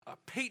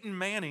Peyton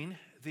Manning,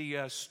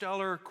 the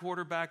stellar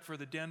quarterback for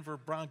the Denver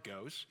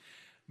Broncos,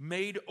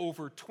 made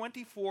over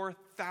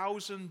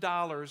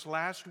 $24,000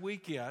 last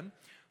weekend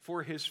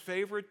for his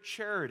favorite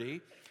charity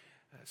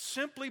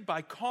simply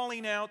by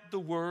calling out the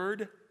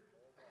word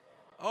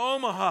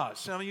Omaha.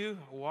 Some of you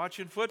are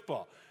watching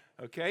football.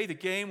 Okay, the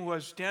game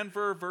was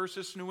Denver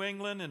versus New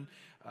England, and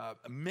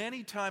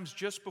many times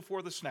just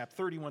before the snap,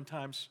 31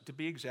 times to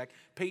be exact,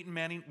 Peyton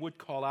Manning would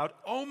call out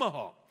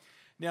Omaha.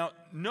 Now,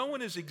 no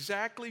one is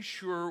exactly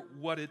sure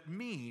what it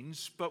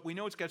means, but we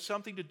know it's got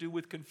something to do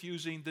with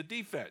confusing the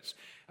defense.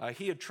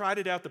 He had tried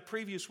it out the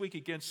previous week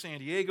against San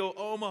Diego,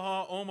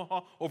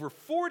 Omaha, over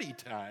 40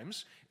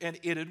 times, and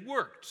it had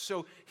worked.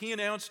 So he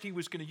announced he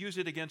was going to use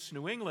it against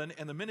New England,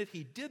 and the minute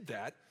he did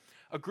that,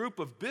 a group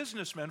of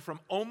businessmen from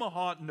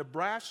Omaha,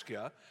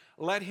 Nebraska,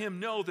 let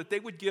him know that they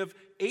would give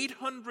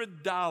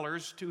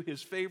 $800 to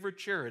his favorite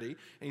charity,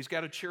 and he's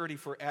got a charity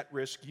for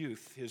at-risk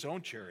youth, his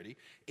own charity,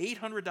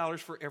 $800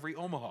 for every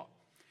Omaha.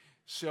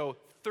 So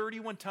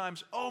 31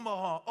 times,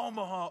 Omaha,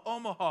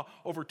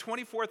 over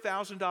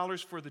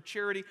 $24,000 for the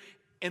charity.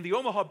 And the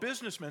Omaha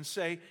businessmen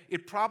say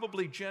it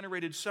probably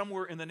generated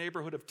somewhere in the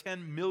neighborhood of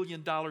 $10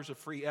 million of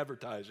free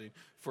advertising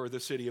for the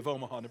city of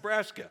Omaha,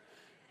 Nebraska.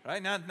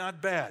 Right?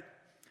 Not bad.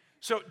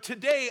 So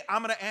today,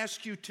 I'm going to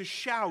ask you to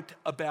shout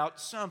about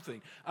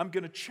something. I'm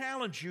going to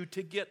challenge you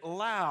to get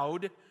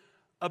loud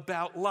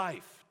about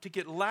life. To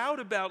get loud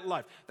about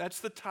life.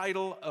 That's the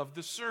title of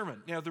the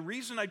sermon. Now, the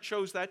reason I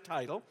chose that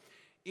title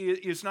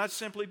is not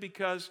simply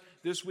because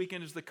this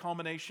weekend is the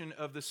culmination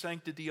of the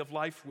Sanctity of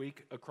Life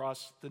Week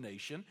across the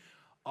nation.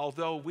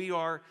 Although we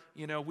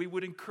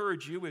would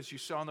encourage you, as you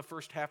saw in the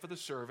first half of the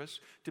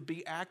service, to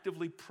be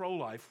actively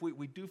pro-life.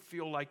 We do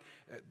feel like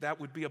that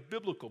would be a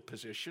biblical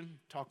position.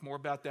 Talk more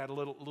about that a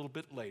little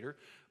bit later.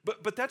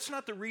 But that's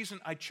not the reason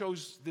I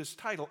chose this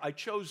title. I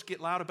chose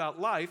Get Loud About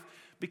Life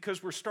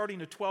because we're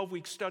starting a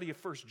 12-week study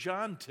of 1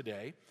 John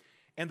today.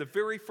 And the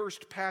very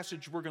first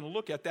passage we're going to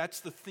look at, that's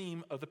the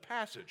theme of the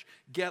passage.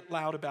 Get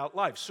loud about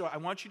life. So I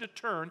want you to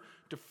turn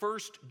to 1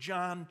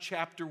 John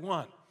chapter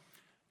 1.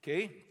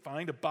 Okay,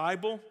 find a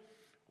Bible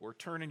or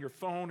turn in your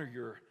phone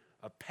or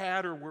a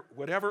pad or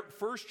whatever.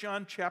 1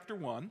 John chapter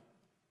 1.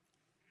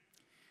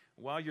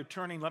 While you're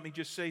turning, let me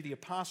just say the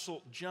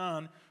Apostle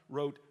John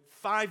wrote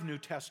 5 New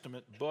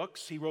Testament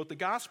books. He wrote the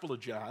Gospel of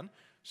John,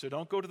 so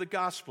don't go to the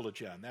Gospel of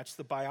John. That's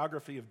the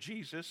biography of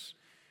Jesus,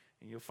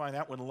 and you'll find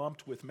that one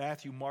lumped with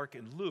Matthew, Mark,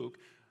 and Luke.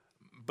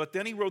 But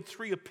then he wrote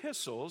 3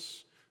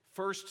 epistles,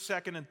 1st,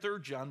 2nd, and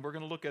 3rd John. We're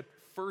going to look at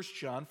 1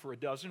 John for a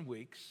dozen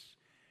weeks.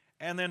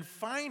 And then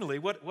finally,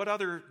 what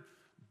other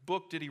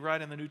book did he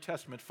write in the New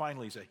Testament?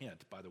 Finally is a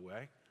hint, by the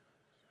way.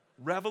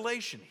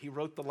 Revelation. He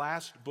wrote the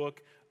last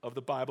book of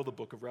the Bible, the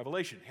book of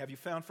Revelation. Have you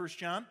found 1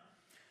 John?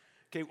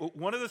 Okay, well,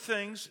 one of the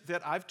things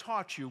that I've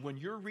taught you when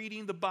you're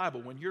reading the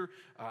Bible, when you're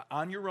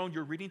on your own,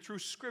 you're reading through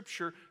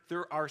Scripture,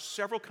 there are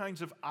several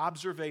kinds of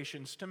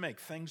observations to make,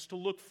 things to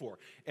look for.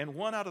 And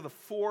one out of the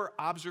 4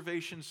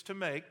 observations to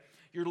make,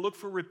 you're to look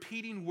for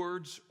repeating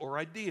words or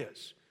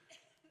ideas.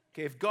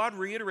 Okay, if God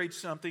reiterates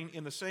something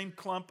in the same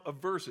clump of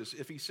verses,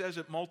 if he says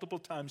it multiple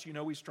times, you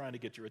know he's trying to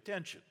get your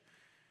attention.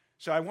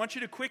 So I want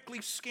you to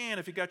quickly scan,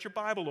 if you got your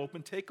Bible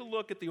open, take a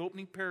look at the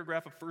opening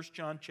paragraph of 1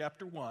 John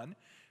chapter 1.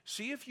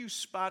 See if you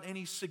spot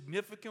any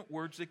significant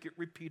words that get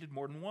repeated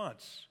more than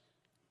once.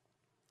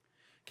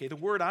 Okay, the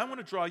word I want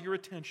to draw your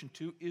attention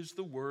to is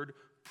the word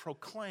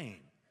proclaim.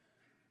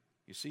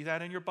 You see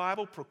that in your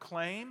Bible?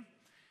 Proclaim.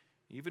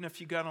 Even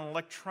if you got an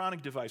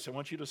electronic device, I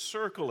want you to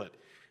circle it.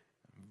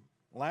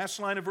 Last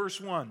line of verse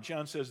 1,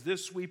 John says,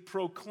 "This we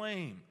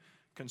proclaim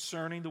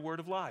concerning the word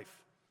of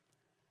life."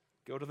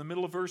 Go to the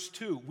middle of verse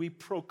 2, "We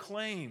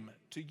proclaim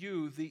to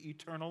you the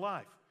eternal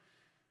life."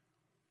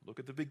 Look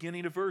at the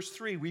beginning of verse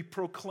 3, "We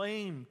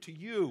proclaim to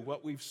you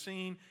what we've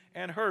seen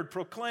and heard."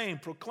 Proclaim,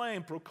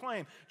 proclaim,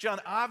 proclaim.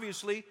 John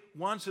obviously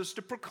wants us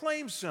to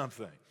proclaim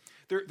something.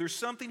 There's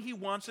something he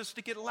wants us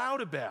to get loud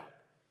about.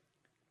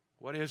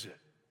 What is it?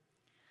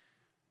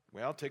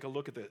 Well, take a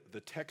look at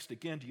the text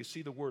again. Do you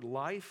see the word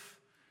life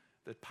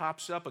that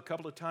pops up a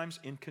couple of times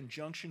in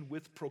conjunction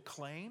with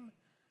proclaim?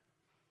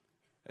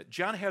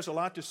 John has a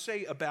lot to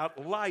say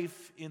about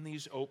life in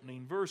these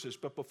opening verses.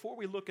 But before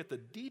we look at the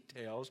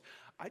details,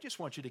 I just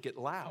want you to get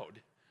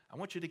loud. I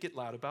want you to get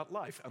loud about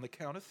life. On the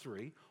count of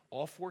 3,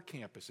 all 4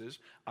 campuses,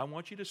 I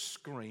want you to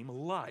scream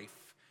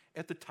life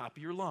at the top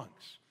of your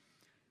lungs.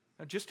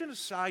 Now, just an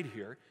aside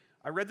here,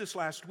 I read this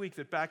last week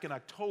that back in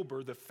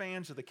October, the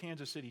fans of the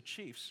Kansas City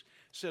Chiefs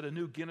set a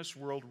new Guinness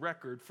World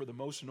Record for the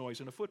most noise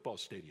in a football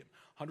stadium.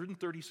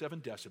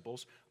 137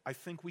 decibels. I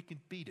think we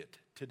can beat it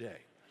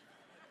today.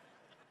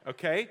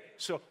 Okay?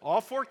 So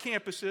all 4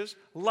 campuses,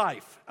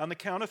 life. On the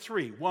count of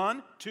 3.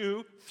 1,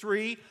 2,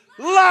 3,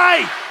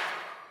 life!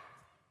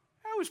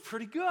 That was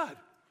pretty good.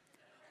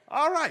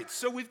 All right,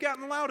 so we've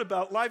gotten loud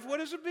about life. What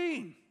does it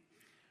mean?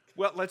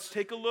 Well, let's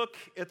take a look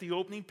at the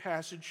opening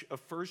passage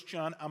of 1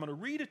 John. I'm going to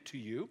read it to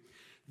you.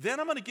 Then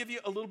I'm going to give you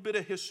a little bit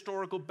of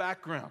historical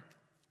background.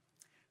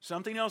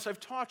 Something else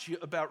I've taught you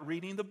about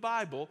reading the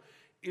Bible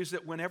is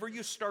that whenever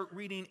you start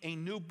reading a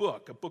new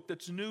book, a book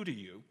that's new to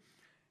you,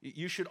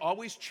 you should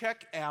always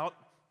check out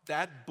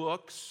that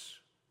book's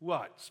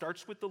what?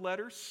 Starts with the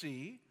letter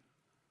C.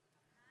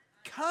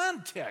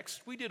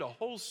 Context. We did a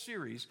whole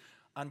series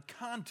on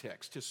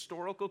context,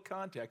 historical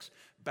context,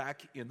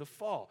 back in the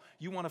fall.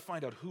 You want to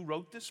find out who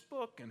wrote this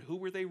book and who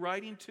were they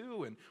writing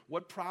to and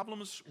what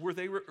problems were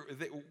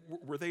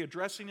they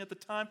addressing at the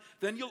time.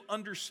 Then you'll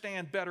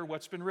understand better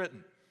what's been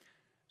written.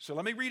 So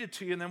let me read it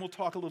to you, and then we'll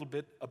talk a little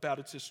bit about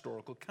its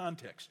historical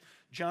context.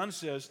 John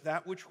says,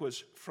 that which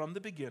was from the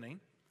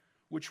beginning,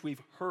 which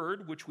we've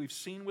heard, which we've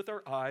seen with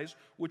our eyes,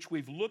 which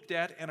we've looked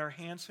at and our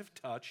hands have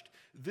touched,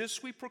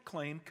 this we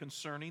proclaim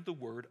concerning the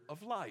word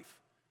of life.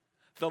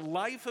 The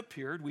life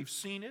appeared, we've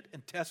seen it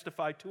and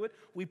testified to it.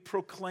 We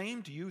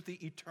proclaim to you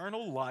the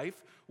eternal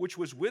life which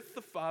was with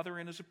the Father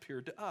and has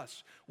appeared to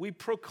us. We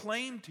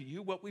proclaim to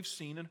you what we've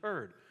seen and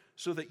heard,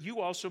 so that you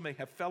also may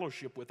have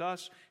fellowship with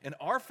us. And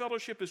our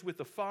fellowship is with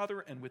the Father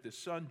and with His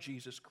Son,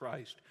 Jesus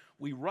Christ.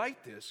 We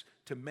write this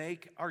to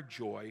make our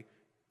joy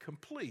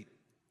complete.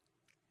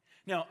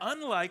 Now,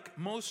 unlike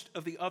most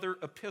of the other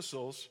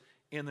epistles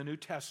in the New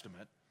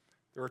Testament,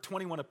 there are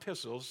 21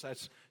 epistles.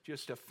 That's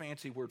just a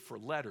fancy word for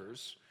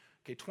letters.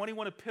 Okay,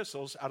 21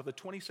 epistles out of the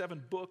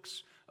 27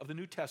 books of the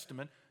New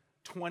Testament.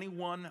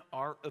 21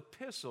 are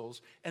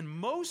epistles, and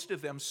most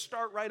of them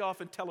start right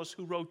off and tell us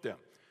who wrote them.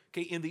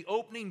 Okay, in the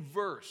opening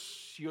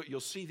verse,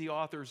 you'll see the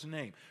author's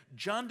name.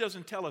 John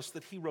doesn't tell us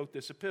that he wrote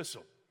this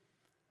epistle.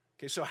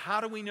 Okay, so how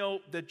do we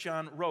know that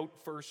John wrote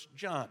 1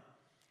 John?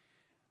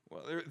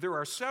 Well, there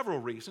are several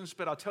reasons,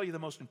 but I'll tell you the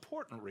most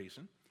important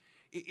reason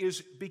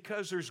is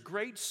because there's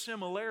great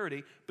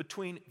similarity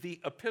between the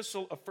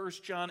epistle of 1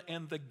 John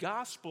and the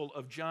Gospel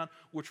of John,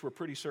 which we're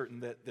pretty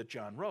certain that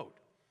John wrote.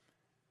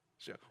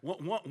 So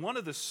one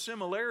of the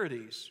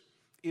similarities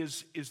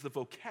is the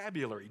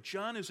vocabulary.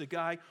 John is a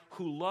guy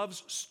who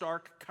loves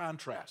stark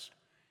contrast.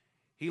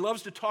 He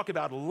loves to talk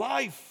about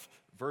life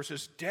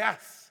versus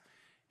death.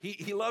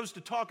 He loves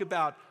to talk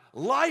about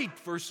light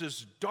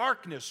versus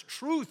darkness,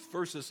 truth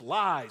versus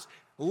lies,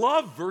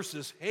 love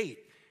versus hate.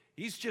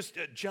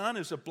 John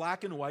is a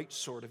black and white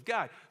sort of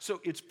guy. So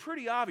it's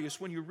pretty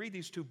obvious when you read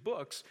these two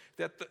books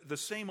that the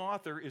same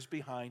author is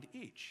behind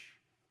each.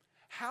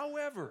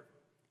 However,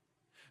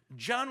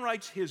 John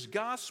writes his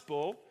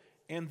gospel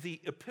and the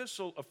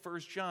epistle of 1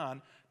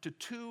 John to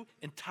two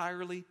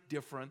entirely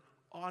different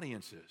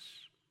audiences.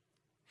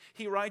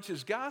 He writes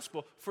his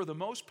gospel, for the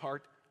most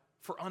part,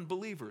 for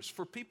unbelievers,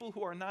 for people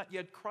who are not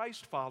yet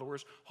Christ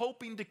followers,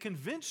 hoping to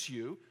convince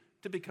you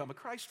to become a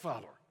Christ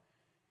follower.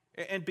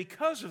 And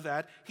because of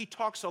that, he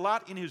talks a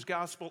lot in his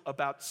gospel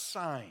about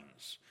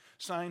signs.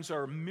 Signs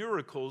are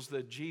miracles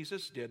that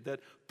Jesus did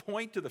that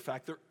point to the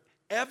fact they're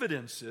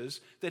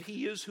evidences that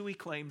he is who he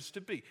claims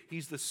to be.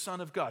 He's the Son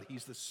of God.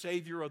 He's the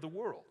Savior of the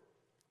world.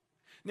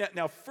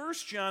 Now, 1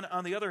 John,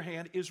 on the other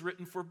hand, is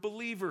written for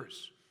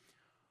believers,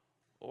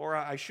 or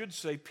I should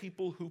say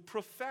people who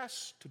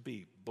profess to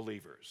be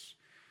believers.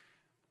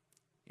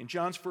 In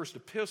John's first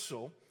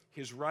epistle,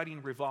 his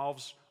writing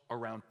revolves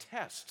around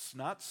tests,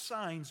 not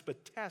signs,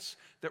 but tests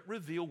that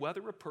reveal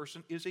whether a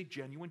person is a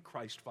genuine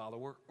Christ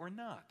follower or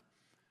not.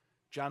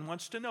 John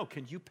wants to know,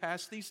 can you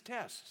pass these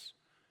tests?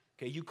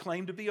 Okay, you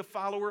claim to be a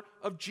follower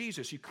of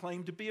Jesus. You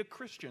claim to be a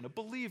Christian, a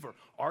believer.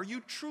 Are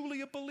you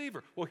truly a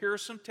believer? Well, here are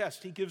some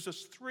tests. He gives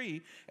us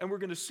 3, and we're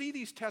going to see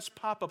these tests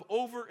pop up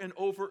over and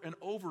over and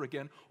over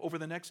again over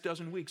the next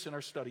dozen weeks in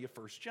our study of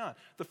 1 John.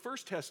 The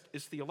first test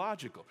is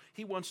theological.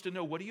 He wants to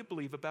know, what do you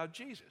believe about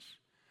Jesus?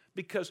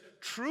 Because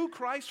true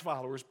Christ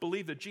followers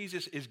believe that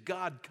Jesus is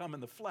God come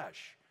in the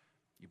flesh.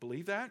 You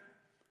believe that?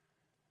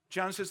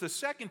 John says the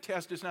second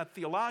test is not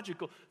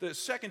theological. The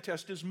second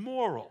test is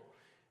moral.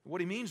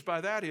 What he means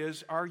by that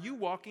is, are you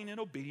walking in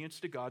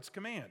obedience to God's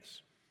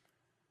commands?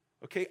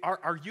 Okay,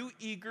 are you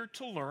eager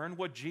to learn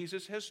what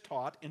Jesus has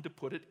taught and to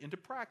put it into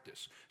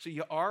practice? So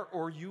you are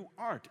or you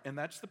aren't, and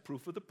that's the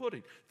proof of the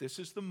pudding. This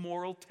is the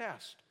moral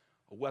test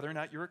of whether or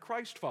not you're a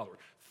Christ follower.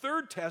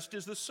 Third test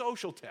is the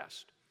social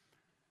test.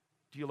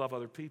 Do you love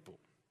other people?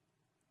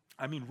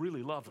 I mean,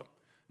 really love them.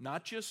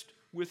 Not just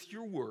with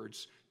your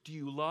words. Do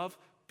you love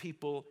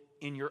people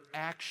in your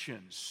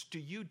actions? Do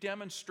you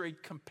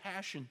demonstrate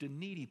compassion to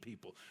needy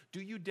people? Do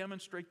you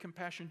demonstrate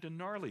compassion to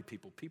gnarly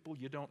people, people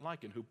you don't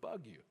like and who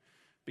bug you?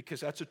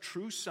 Because that's a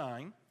true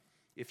sign,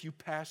 if you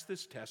pass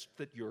this test,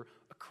 that you're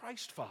a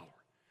Christ follower.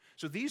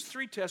 So these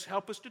 3 tests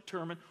help us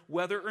determine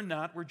whether or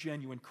not we're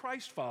genuine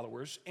Christ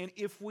followers. And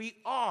if we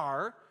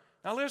are,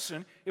 now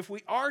listen, if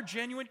we are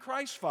genuine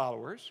Christ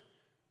followers,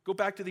 go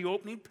back to the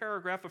opening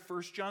paragraph of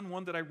 1 John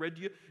 1 that I read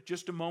to you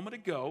just a moment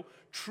ago.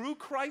 True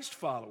Christ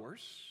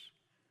followers,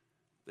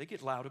 they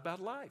get loud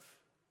about life.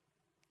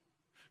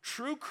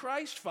 True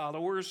Christ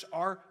followers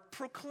are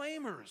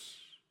proclaimers.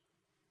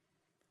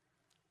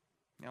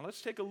 Now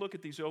let's take a look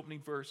at these opening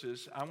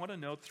verses. I want to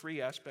note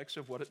 3 aspects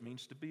of what it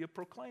means to be a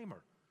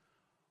proclaimer.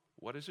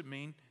 What does it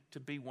mean to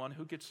be one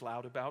who gets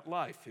loud about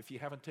life? If you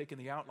haven't taken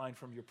the outline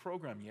from your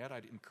program yet,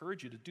 I'd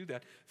encourage you to do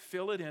that.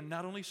 Fill it in,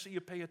 not only so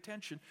you pay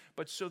attention,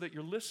 but so that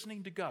you're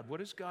listening to God. What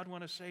does God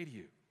want to say to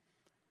you?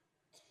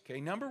 Okay,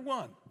 number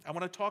one, I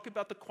want to talk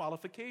about the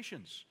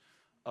qualifications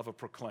of a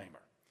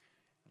proclaimer.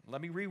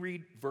 Let me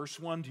reread verse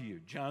 1 to you.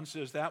 John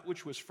says, that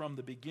which was from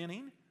the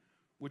beginning,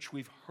 which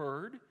we've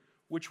heard,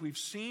 which we've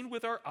seen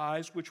with our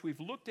eyes, which we've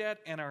looked at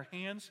and our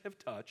hands have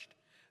touched,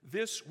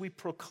 this we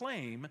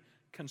proclaim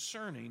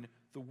concerning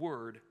the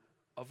word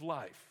of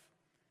life.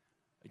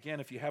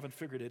 Again, if you haven't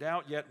figured it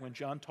out yet, when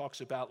John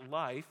talks about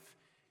life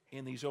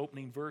in these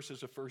opening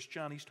verses of 1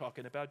 John, he's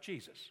talking about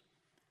Jesus.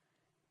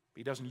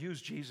 He doesn't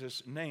use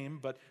Jesus' name,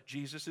 but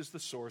Jesus is the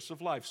source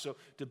of life. So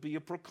to be a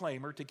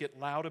proclaimer, to get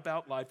loud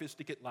about life, is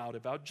to get loud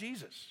about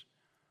Jesus.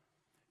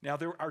 Now,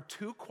 there are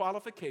two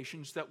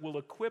qualifications that will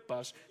equip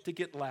us to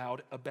get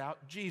loud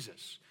about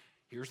Jesus.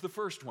 Here's the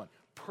first one: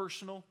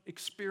 personal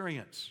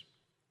experience.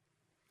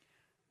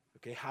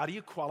 Okay, how do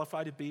you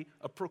qualify to be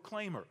a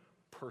proclaimer?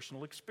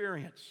 Personal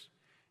experience.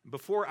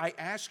 Before I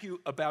ask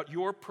you about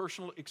your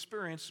personal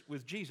experience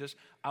with Jesus,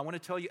 I want to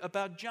tell you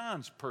about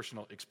John's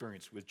personal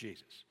experience with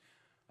Jesus.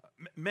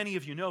 Many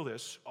of you know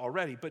this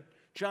already, but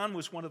John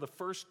was one of the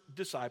first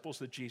disciples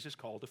that Jesus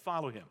called to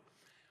follow him.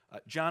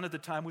 John at the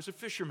time was a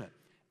fisherman,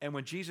 and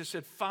when Jesus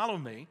said, "Follow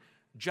me,"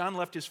 John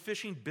left his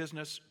fishing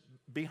business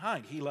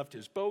behind. He left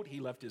his boat, he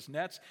left his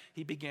nets,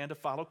 he began to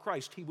follow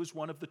Christ. He was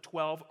one of the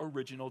 12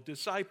 original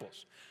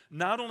disciples.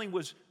 Not only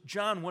was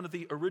John one of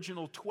the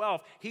original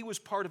 12, he was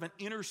part of an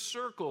inner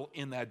circle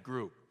in that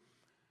group.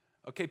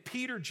 Okay,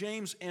 Peter,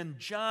 James, and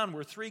John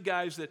were three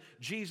guys that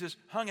Jesus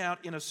hung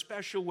out in a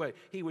special way.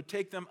 He would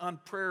take them on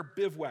prayer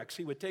bivouacs.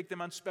 He would take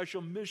them on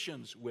special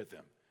missions with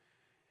him.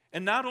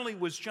 And not only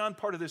was John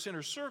part of this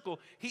inner circle,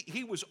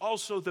 he was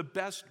also the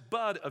best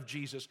bud of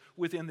Jesus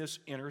within this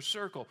inner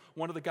circle.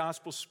 One of the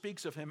Gospels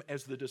speaks of him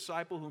as the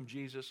disciple whom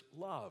Jesus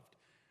loved.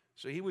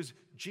 So he was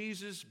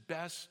Jesus'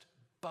 best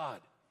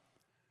bud.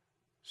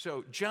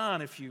 So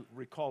John, if you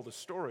recall the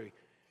story,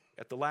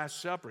 at the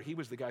Last Supper, he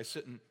was the guy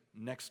sitting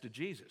next to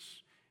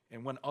Jesus.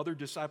 And when other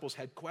disciples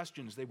had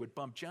questions, they would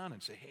bump John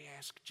and say, "Hey,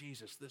 ask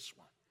Jesus this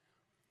one."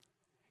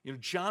 You know,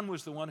 John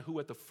was the one who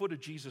at the foot of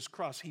Jesus'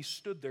 cross, he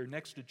stood there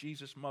next to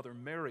Jesus' mother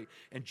Mary,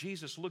 and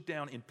Jesus looked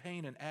down in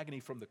pain and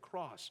agony from the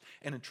cross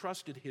and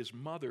entrusted his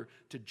mother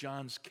to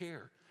John's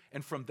care.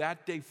 And from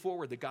that day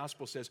forward, the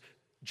gospel says,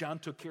 John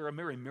took care of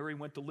Mary. Mary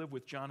went to live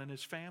with John and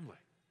his family.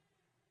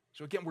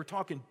 So again, we're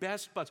talking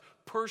best buds,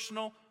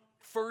 personal,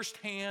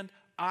 firsthand,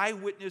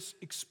 eyewitness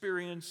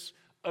experience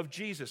of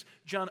Jesus.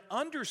 John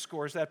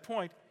underscores that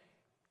point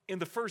in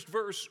the first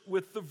verse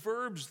with the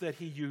verbs that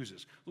he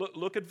uses.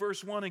 Look at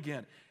verse 1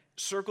 again.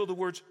 Circle the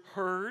words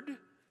heard,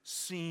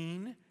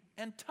 seen,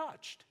 and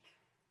touched.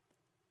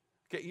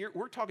 Okay,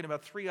 we're talking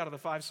about 3 out of the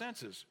 5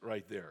 senses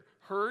right there.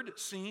 Heard,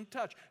 seen,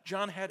 touched.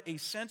 John had a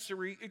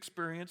sensory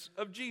experience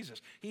of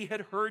Jesus. He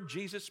had heard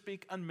Jesus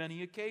speak on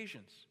many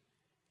occasions.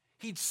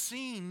 He'd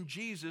seen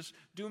Jesus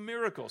do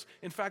miracles.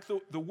 In fact,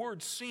 the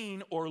word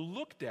seen or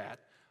looked at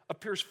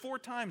appears 4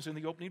 times in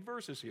the opening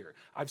verses here.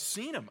 I've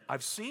seen him,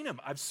 I've seen him,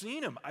 I've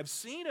seen him, I've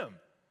seen him.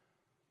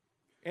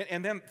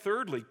 And then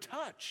thirdly,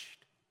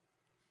 touched.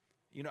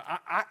 You know,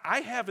 I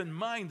have in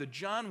mind that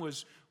John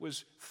was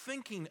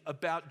thinking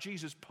about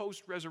Jesus'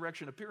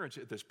 post-resurrection appearance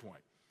at this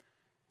point.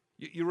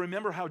 You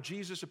remember how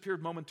Jesus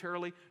appeared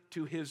momentarily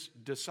to his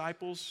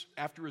disciples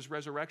after his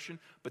resurrection,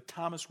 but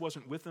Thomas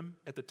wasn't with them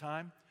at the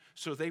time?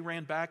 So they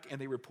ran back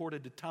and they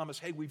reported to Thomas,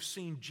 "Hey, we've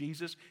seen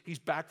Jesus. He's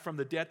back from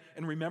the dead."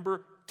 And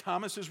remember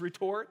Thomas's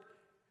retort?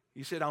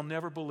 He said, "I'll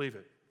never believe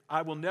it.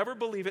 I will never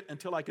believe it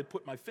until I could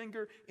put my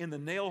finger in the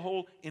nail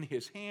hole in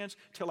his hands,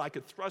 till I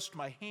could thrust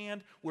my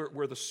hand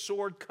where the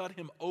sword cut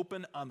him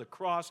open on the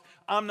cross.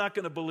 I'm not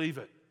going to believe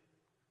it."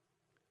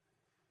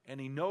 And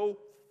he no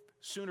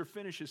sooner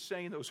finishes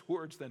saying those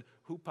words than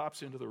who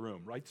pops into the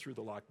room right through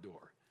the locked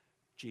door?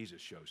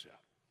 Jesus shows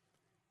up.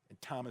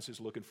 And Thomas is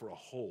looking for a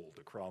hole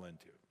to crawl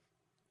into.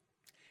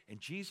 And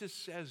Jesus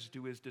says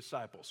to his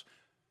disciples,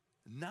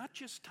 not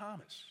just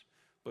Thomas,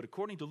 but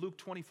according to Luke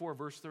 24,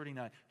 verse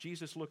 39,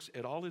 Jesus looks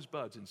at all his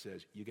buds and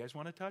says, "You guys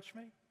want to touch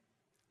me?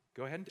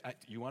 Go ahead.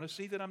 You want to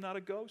see that I'm not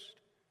a ghost?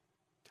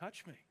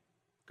 Touch me.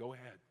 Go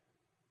ahead."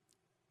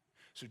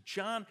 So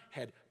John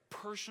had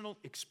personal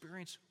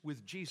experience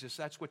with Jesus.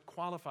 That's what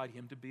qualified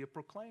him to be a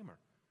proclaimer.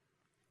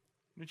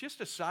 Now,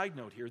 just a side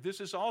note here, this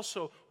is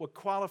also what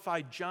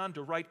qualified John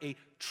to write a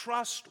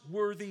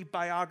trustworthy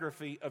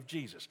biography of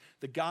Jesus,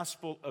 the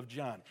Gospel of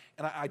John.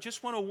 And I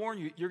just want to warn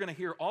you, you're going to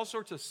hear all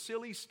sorts of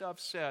silly stuff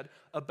said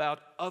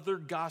about other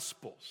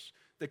Gospels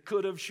that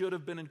could have, should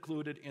have been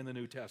included in the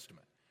New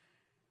Testament.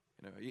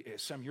 You know,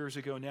 some years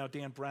ago now,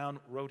 Dan Brown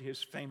wrote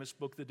his famous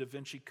book, The Da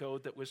Vinci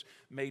Code, that was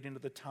made into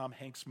the Tom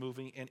Hanks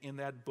movie. And in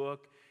that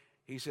book,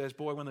 he says,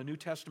 boy, when the New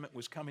Testament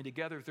was coming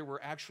together, there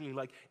were actually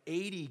like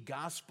 80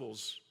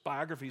 Gospels,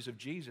 biographies of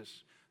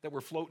Jesus that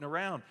were floating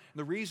around. And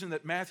the reason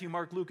that Matthew,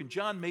 Mark, Luke, and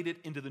John made it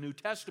into the New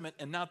Testament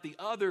and not the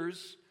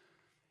others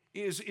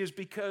is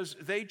because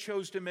they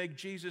chose to make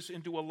Jesus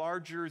into a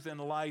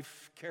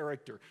larger-than-life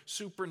character,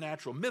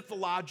 supernatural,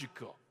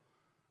 mythological.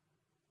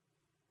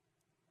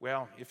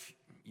 Well, if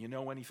you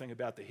know anything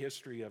about the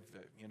history of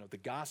the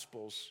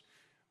Gospels,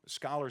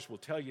 scholars will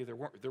tell you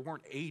there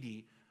weren't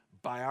 80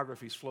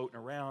 biographies floating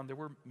around. There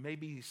were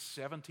maybe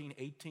 17,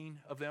 18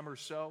 of them or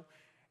so.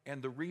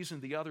 And the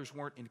reason the others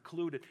weren't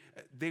included,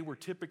 they were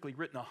typically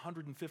written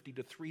 150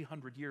 to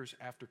 300 years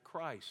after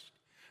Christ.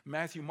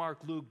 Matthew, Mark,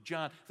 Luke,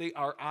 John, they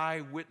are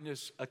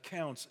eyewitness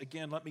accounts.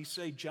 Again, let me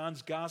say,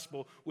 John's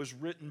gospel was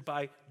written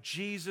by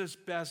Jesus'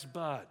 best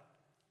bud.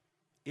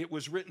 It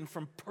was written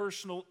from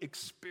personal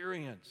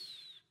experience.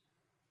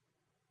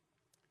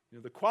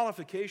 The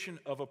qualification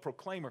of a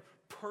proclaimer,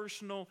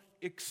 personal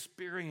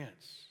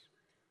experience,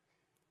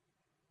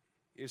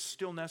 is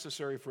still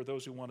necessary for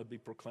those who want to be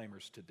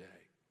proclaimers today.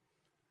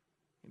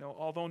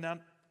 Although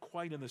not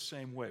quite in the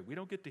same way. We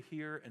don't get to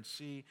hear and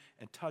see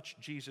and touch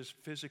Jesus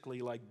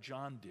physically like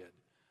John did.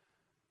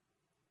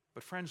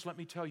 But friends, let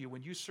me tell you,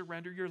 when you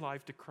surrender your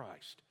life to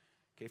Christ,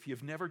 if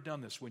you've never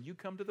done this, when you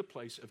come to the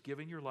place of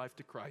giving your life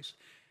to Christ,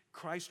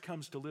 Christ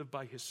comes to live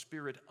by His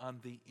Spirit on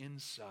the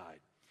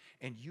inside.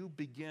 And you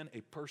begin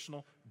a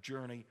personal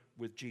journey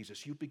with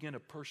Jesus. You begin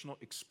a personal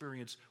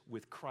experience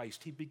with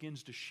Christ. He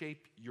begins to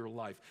shape your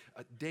life.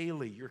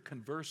 Daily, you're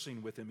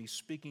conversing with Him. He's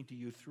speaking to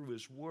you through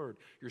His Word.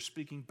 You're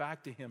speaking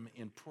back to Him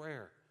in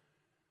prayer.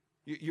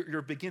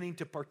 You're beginning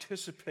to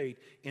participate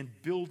in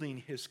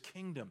building His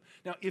kingdom.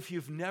 Now, if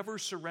you've never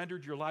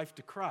surrendered your life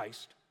to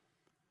Christ,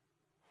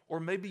 or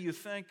maybe you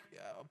think,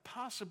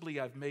 possibly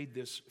I've made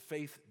this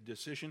faith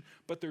decision,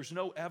 but there's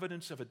no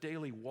evidence of a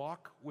daily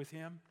walk with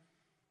Him,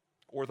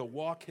 or the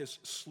walk has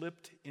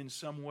slipped in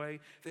some way,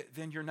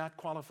 then you're not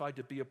qualified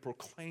to be a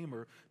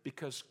proclaimer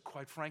because,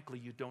 quite frankly,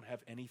 you don't have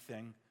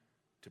anything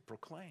to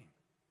proclaim.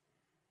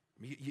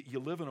 You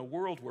live in a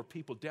world where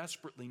people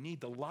desperately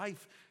need the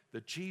life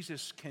that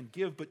Jesus can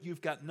give, but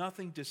you've got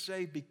nothing to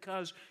say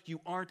because you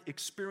aren't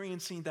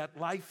experiencing that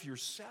life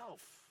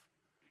yourself.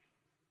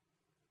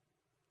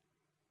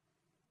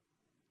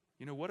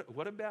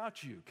 What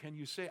about you? Can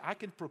you say, I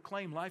can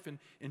proclaim life in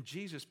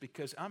Jesus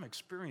because I'm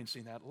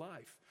experiencing that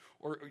life?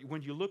 Or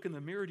when you look in the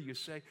mirror, do you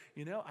say,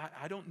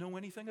 I don't know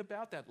anything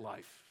about that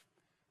life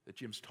that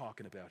Jim's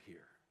talking about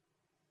here?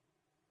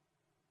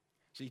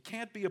 So you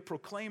can't be a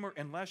proclaimer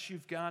unless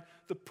you've got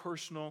the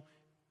personal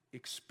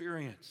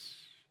experience.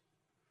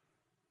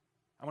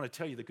 I want to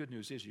tell you the good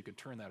news is you can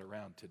turn that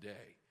around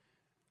today.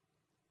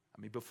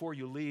 Before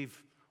you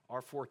leave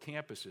our 4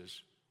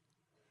 campuses,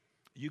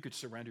 you could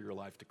surrender your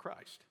life to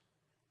Christ.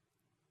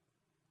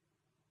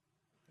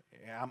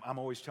 I'm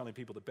always telling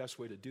people the best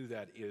way to do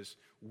that is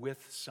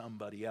with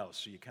somebody else.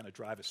 So you kind of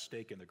drive a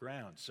stake in the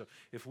ground. So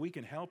if we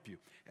can help you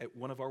at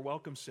one of our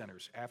welcome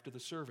centers after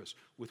the service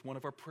with one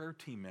of our prayer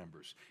team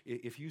members,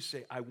 if you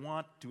say, I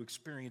want to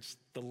experience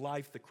the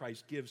life that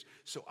Christ gives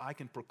so I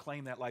can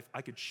proclaim that life,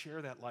 I could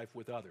share that life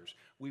with others,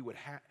 we would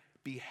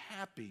be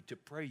happy to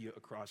pray you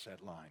across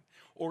that line.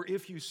 Or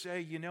if you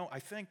say, I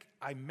think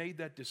I made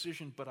that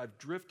decision, but I've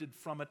drifted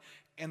from it,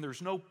 and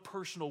there's no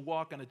personal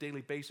walk on a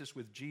daily basis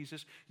with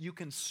Jesus, you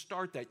can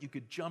start that. You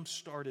could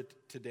jumpstart it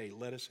today.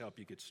 Let us help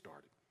you get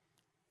started.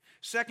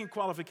 Second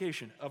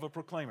qualification of a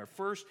proclaimer.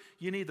 First,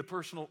 you need the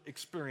personal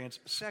experience.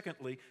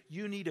 Secondly,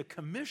 you need a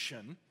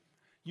commission.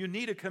 You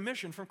need a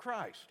commission from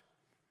Christ.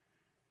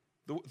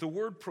 The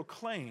word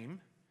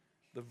proclaim,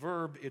 the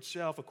verb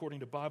itself, according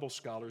to Bible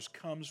scholars,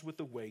 comes with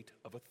the weight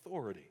of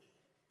authority.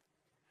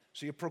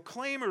 See, a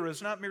proclaimer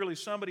is not merely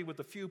somebody with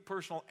a few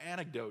personal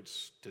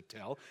anecdotes to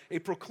tell. A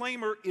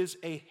proclaimer is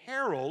a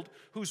herald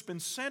who's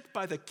been sent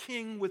by the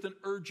king with an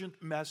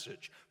urgent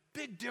message.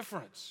 Big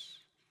difference.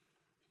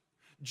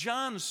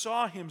 John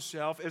saw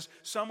himself as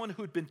someone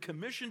who'd been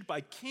commissioned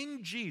by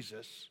King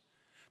Jesus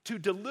to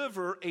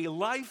deliver a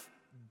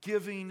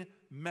life-giving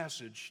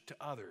message to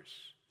others.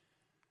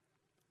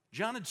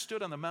 John had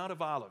stood on the Mount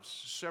of Olives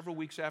several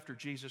weeks after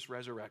Jesus'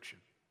 resurrection,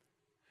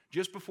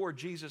 just before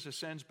Jesus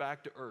ascends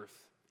back to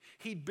earth.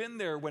 He'd been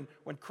there when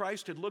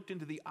Christ had looked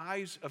into the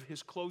eyes of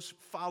His close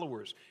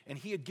followers, and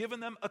He had given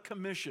them a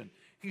commission.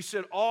 He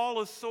said,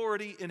 all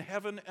authority in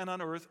heaven and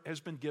on earth has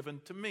been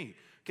given to me.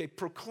 Okay,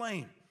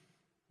 proclaim.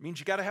 Means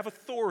you got to have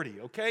authority,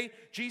 okay?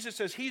 Jesus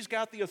says He's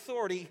got the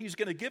authority. He's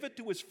going to give it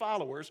to His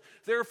followers.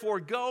 Therefore,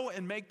 go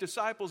and make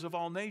disciples of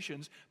all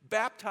nations,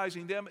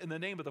 baptizing them in the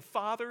name of the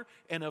Father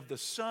and of the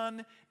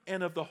Son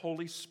and of the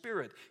Holy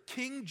Spirit.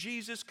 King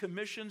Jesus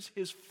commissions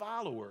His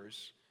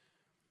followers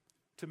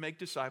to make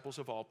disciples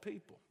of all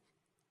people.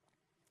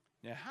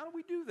 Now, how do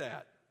we do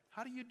that?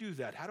 How do you do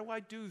that? How do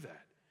I do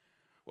that?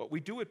 Well, we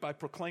do it by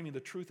proclaiming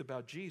the truth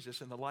about Jesus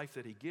and the life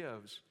that He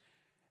gives,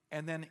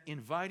 and then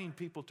inviting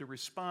people to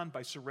respond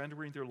by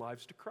surrendering their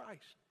lives to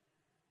Christ.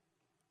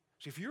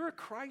 So if you're a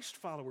Christ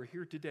follower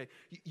here today,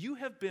 you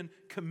have been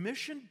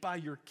commissioned by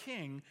your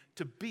King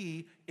to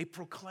be a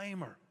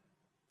proclaimer.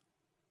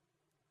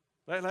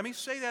 Let me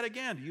say that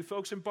again to you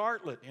folks in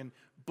Bartlett, in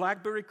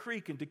Blackberry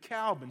Creek, in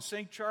DeKalb, in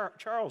St.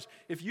 Charles.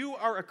 If you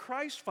are a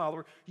Christ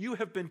follower, you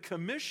have been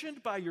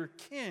commissioned by your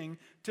King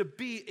to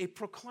be a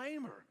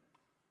proclaimer.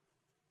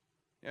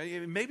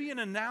 Maybe an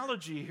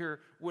analogy here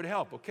would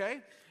help,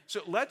 okay?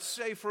 So let's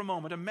say for a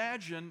moment,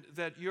 imagine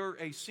that you're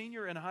a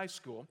senior in high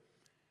school,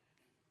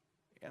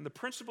 and the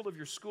principal of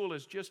your school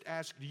has just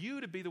asked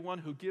you to be the one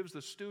who gives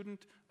the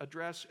student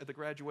address at the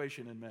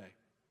graduation in May.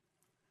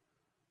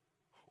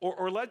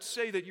 Or let's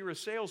say that you're a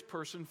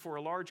salesperson for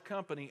a large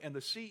company, and the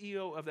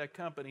CEO of that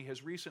company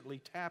has recently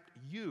tapped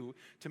you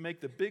to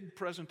make the big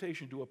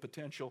presentation to a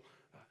potential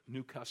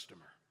new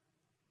customer.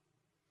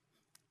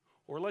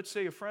 Or let's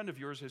say a friend of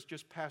yours has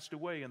just passed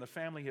away, and the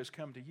family has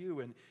come to you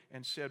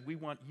and said, we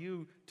want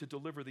you to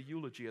deliver the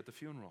eulogy at the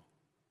funeral.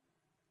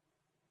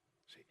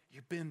 See,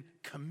 you've been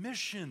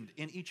commissioned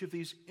in each of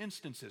these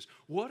instances.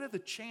 What are the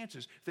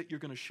chances that you're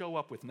going to show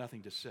up with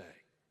nothing to say?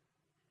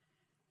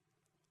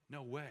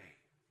 No way.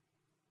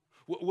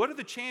 What are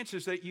the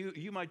chances that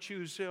you might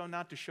choose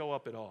not to show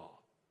up at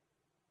all?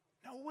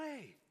 No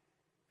way.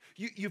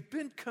 You've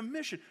been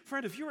commissioned.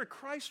 Friend, if you're a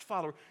Christ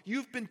follower,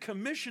 you've been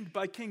commissioned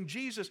by King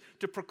Jesus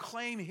to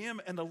proclaim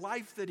Him and the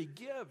life that He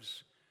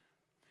gives.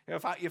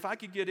 If I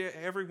could get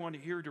everyone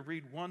here to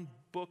read one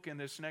book in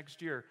this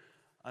next year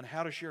on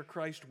how to share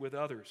Christ with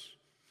others,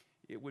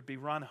 it would be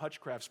Ron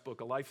Hutchcraft's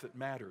book, A Life That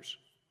Matters.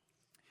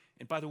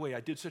 And by the way, I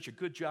did such a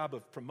good job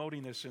of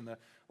promoting this in the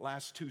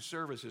last 2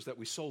 services that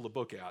we sold the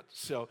book out.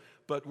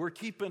 But we're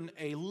keeping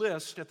a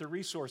list at the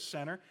Resource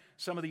Center.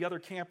 Some of the other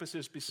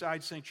campuses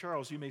besides St.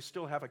 Charles, you may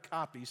still have a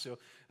copy. So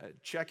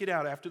check it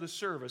out after the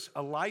service.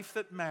 A Life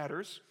That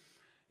Matters.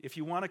 If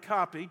you want a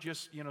copy,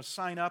 just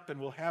sign up and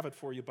we'll have it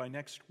for you by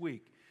next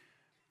week.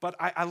 But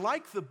I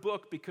like the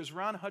book because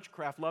Ron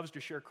Hutchcraft loves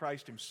to share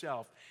Christ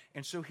himself.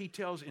 And so he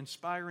tells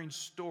inspiring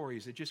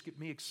stories that just get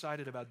me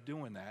excited about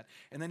doing that.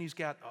 And then he's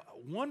got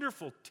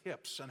wonderful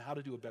tips on how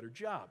to do a better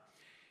job.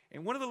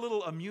 And one of the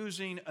little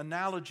amusing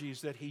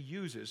analogies that he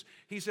uses,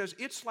 he says,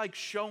 it's like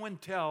show and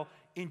tell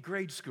in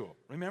grade school.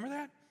 Remember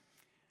that?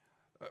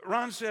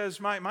 Ron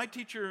says, my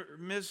teacher,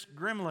 Ms.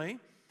 Grimley,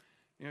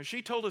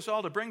 she told us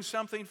all to bring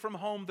something from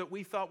home that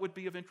we thought would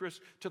be of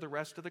interest to the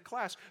rest of the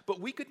class. But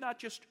we could not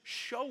just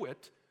show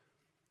it.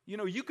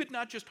 You could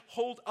not just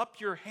hold up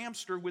your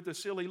hamster with a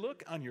silly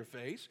look on your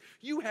face.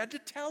 You had to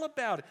tell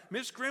about it.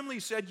 Miss Grimley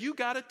said, you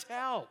got to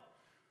tell.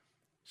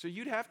 So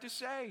you'd have to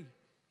say,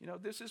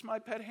 this is my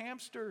pet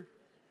hamster.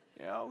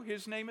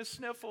 His name is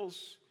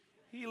Sniffles.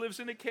 He lives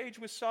in a cage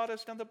with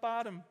sawdust on the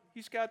bottom.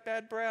 He's got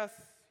bad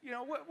breath.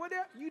 What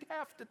you'd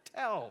have to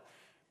tell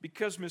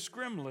because Miss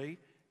Grimley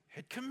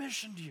had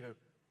commissioned you.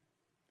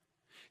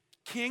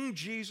 King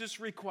Jesus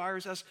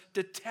requires us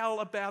to tell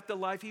about the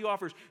life He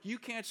offers. You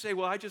can't say,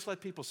 well, I just let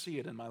people see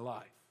it in my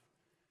life.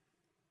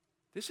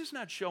 This is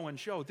not show and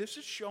show. This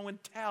is show and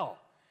tell.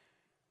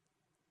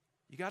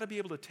 You got to be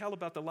able to tell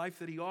about the life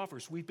that He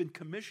offers. We've been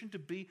commissioned to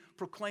be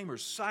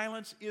proclaimers.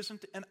 Silence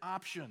isn't an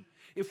option.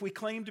 If we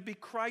claim to be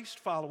Christ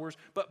followers,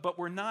 but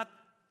we're not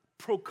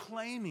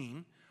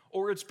proclaiming,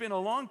 or it's been a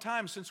long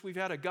time since we've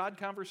had a God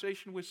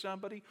conversation with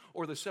somebody,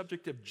 or the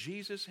subject of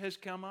Jesus has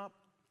come up.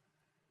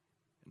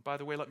 And by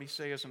the way, let me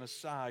say as an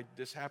aside,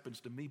 this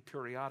happens to me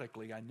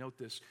periodically. I note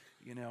this,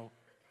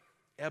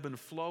 ebb and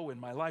flow in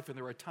my life. And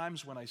there are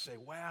times when I say,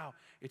 wow,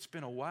 it's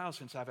been a while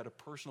since I've had a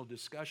personal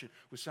discussion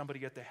with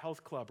somebody at the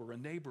health club or a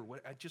neighbor,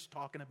 just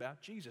talking about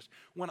Jesus.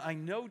 When I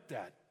note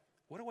that,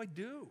 what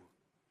do?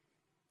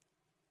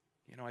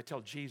 I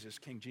tell Jesus,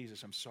 King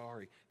Jesus, I'm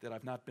sorry that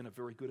I've not been a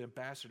very good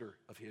ambassador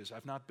of His.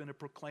 I've not been a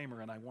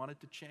proclaimer, and I want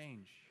it to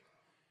change.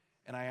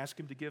 And I ask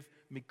Him to give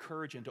me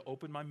courage and to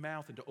open my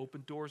mouth and to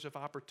open doors of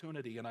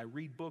opportunity. And I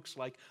read books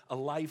like A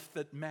Life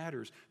That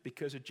Matters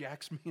because it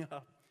jacks me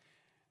up.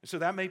 And so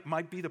that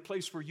might be the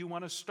place where you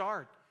want to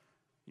start.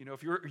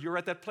 If you're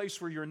at that place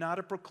where you're not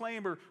a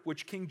proclaimer,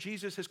 which King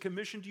Jesus has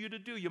commissioned you to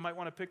do, you might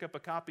want to pick up a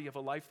copy of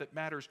A Life That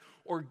Matters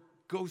or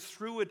go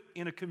through it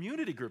in a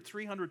community group,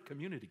 300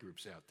 community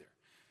groups out there.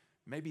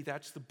 Maybe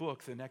that's the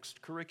book, the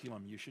next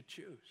curriculum you should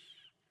choose.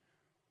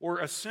 Or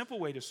a simple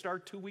way to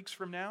start 2 weeks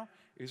from now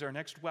is our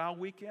next WOW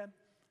weekend.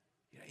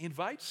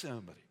 Invite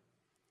somebody.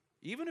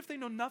 Even if they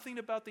know nothing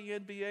about the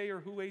NBA or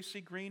who AC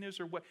Green is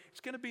or what,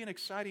 it's going to be an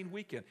exciting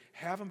weekend.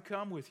 Have them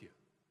come with you.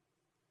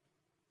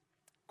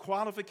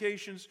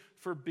 Qualifications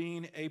for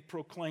being a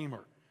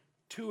proclaimer.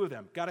 2 of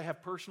them. Got to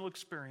have personal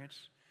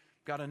experience.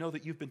 Got to know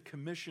that you've been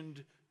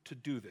commissioned to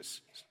do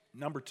this.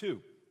 Number 2,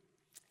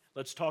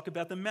 let's talk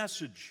about the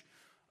message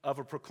of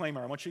a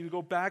proclaimer. I want you to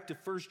go back to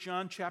 1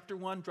 John chapter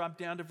 1, drop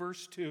down to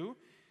verse 2.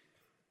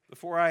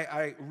 Before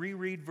I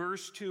reread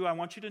verse 2, I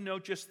want you to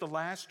note just the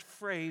last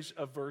phrase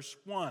of verse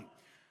 1,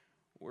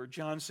 where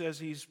John says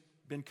he's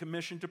been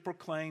commissioned to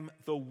proclaim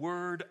the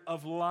word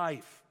of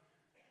life.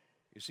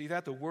 You see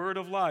that? The word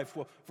of life.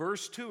 Well,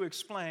 verse 2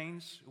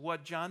 explains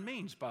what John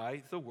means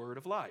by the word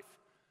of life.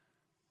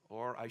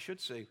 Or I should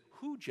say,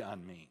 who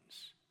John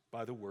means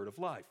by the word of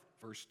life.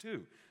 Verse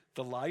 2,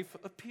 the life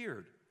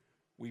appeared,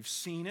 We've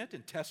seen it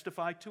and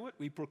testified to it.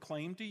 We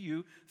proclaim to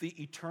you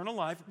the eternal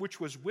life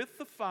which was with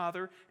the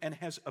Father and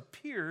has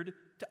appeared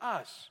to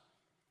us.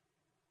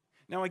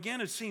 Now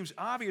again, it seems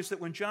obvious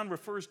that when John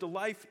refers to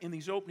life in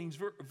these opening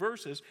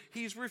verses,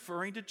 he's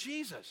referring to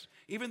Jesus,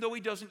 even though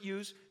he doesn't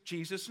use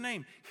Jesus'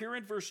 name. Here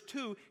in verse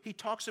 2, he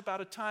talks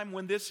about a time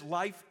when this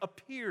life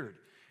appeared.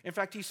 In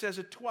fact, he says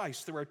it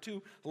twice. There are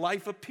two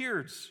life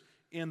appears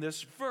in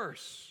this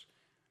verse,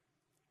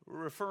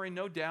 referring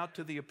no doubt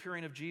to the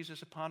appearing of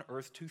Jesus upon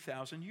earth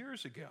 2,000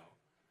 years ago.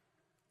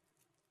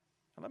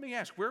 Now let me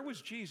ask, where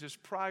was Jesus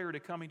prior to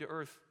coming to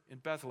earth in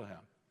Bethlehem?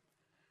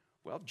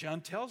 Well, John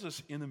tells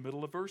us in the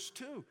middle of verse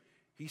 2.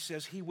 He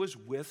says he was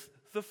with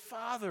the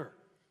Father,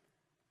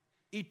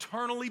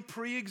 eternally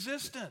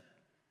pre-existent.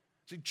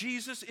 See,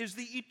 Jesus is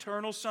the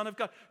eternal Son of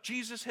God.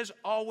 Jesus has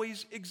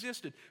always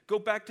existed. Go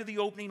back to the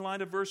opening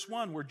line of verse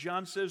 1 where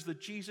John says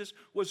that Jesus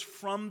was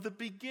from the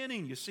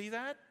beginning. You see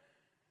that?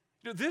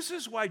 This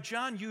is why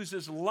John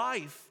uses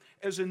life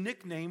as a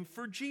nickname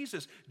for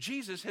Jesus.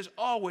 Jesus has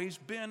always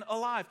been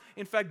alive.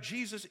 In fact,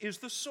 Jesus is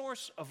the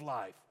source of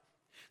life.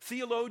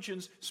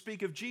 Theologians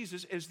speak of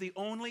Jesus as the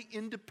only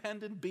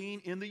independent being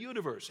in the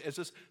universe, as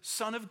a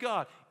Son of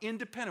God,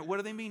 independent. What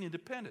do they mean,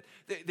 independent?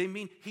 They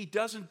mean he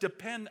doesn't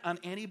depend on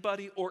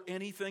anybody or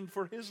anything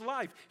for his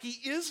life. He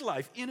is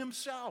life in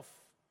himself.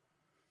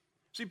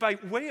 See, by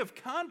way of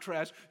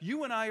contrast,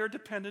 you and I are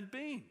dependent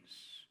beings.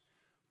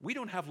 We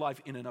don't have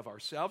life in and of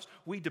ourselves.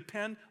 We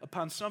depend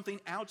upon something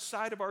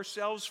outside of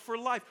ourselves for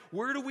life.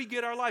 Where do we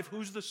get our life?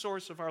 Who's the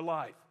source of our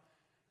life?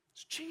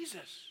 It's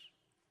Jesus.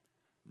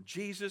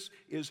 Jesus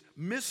is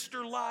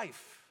Mr.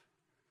 Life.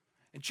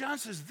 And John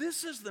says,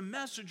 this is the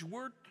message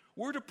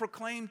we're to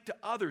proclaim to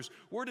others.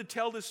 We're to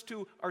tell this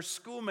to our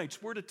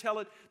schoolmates. We're to tell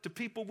it to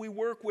people we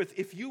work with.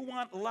 If you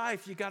want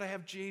life, you got to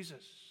have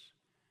Jesus.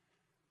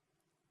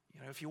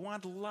 If you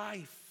want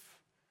life,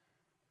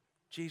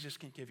 Jesus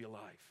can give you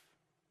life.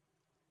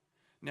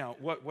 Now,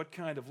 what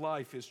kind of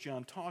life is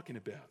John talking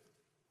about?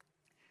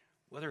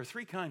 Well, there are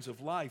three kinds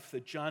of life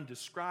that John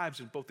describes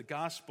in both the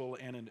gospel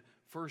and in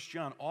 1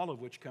 John, all of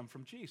which come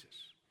from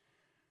Jesus.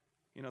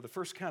 The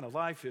first kind of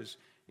life is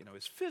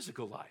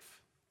physical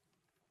life.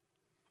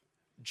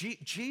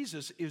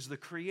 Jesus is the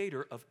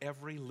creator of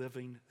every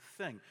living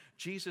thing.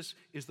 Jesus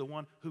is the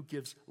one who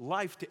gives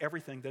life to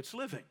everything that's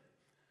living.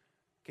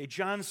 Okay,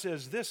 John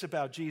says this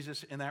about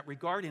Jesus in that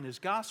regard in his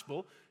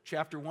gospel,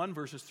 chapter 1,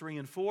 verses 3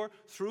 and 4.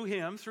 Through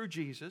him, through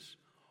Jesus,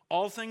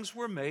 all things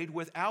were made.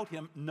 Without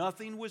him,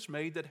 nothing was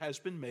made that has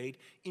been made.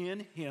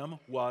 In him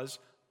was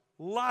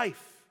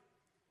life.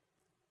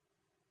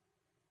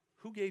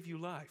 Who gave you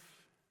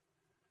life?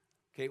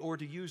 Okay, or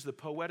to use the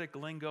poetic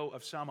lingo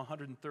of Psalm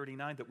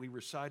 139 that we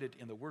recited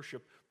in the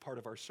worship part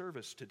of our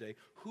service today,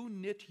 who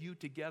knit you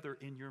together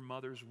in your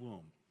mother's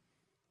womb?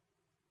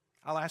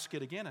 I'll ask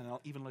it again and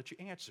I'll even let you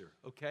answer,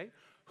 okay?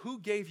 Who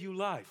gave you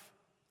life?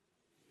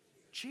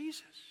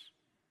 Jesus.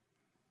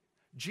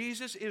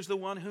 Jesus is the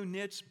one who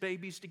knits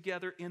babies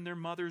together in their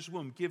mother's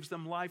womb, gives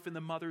them life in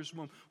the mother's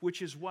womb,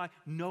 which is why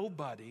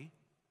nobody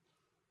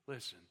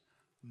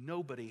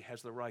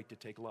has the right to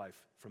take life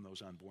from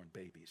those unborn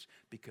babies,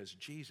 because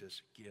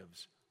Jesus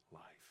gives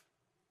life.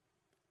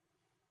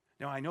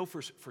 Now, I know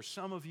for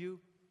some of you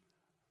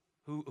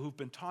who've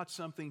been taught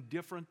something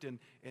different, and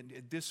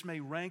this may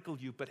rankle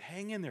you, but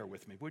hang in there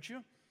with me, would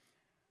you?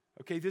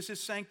 Okay, this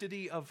is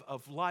Sanctity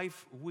of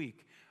Life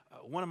Week.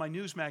 One of my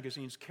news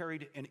magazines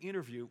carried an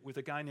interview with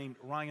a guy named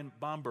Ryan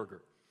Bomberger.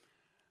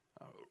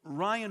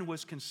 Ryan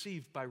was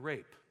conceived by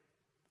rape.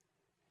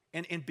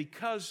 And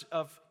because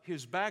of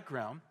his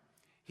background,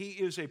 he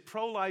is a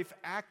pro-life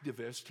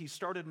activist. He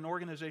started an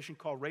organization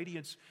called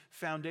Radiance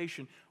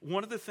Foundation.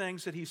 One of the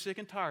things that he's sick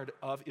and tired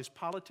of is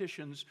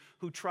politicians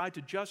who try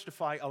to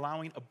justify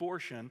allowing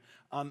abortion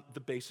on the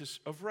basis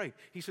of rape.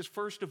 He says,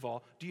 first of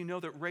all, do you know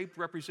that rape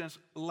represents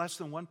less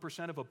than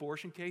 1% of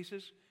abortion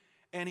cases?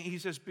 And he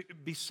says,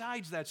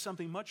 besides that,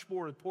 something much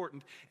more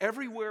important,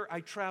 everywhere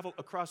I travel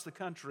across the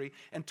country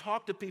and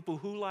talk to people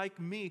who, like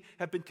me,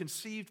 have been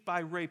conceived by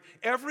rape,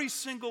 every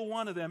single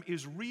one of them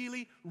is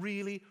really,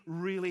 really,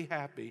 really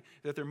happy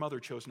that their mother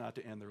chose not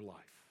to end their life.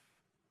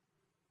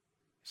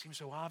 It seems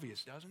so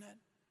obvious, doesn't it?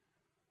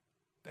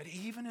 But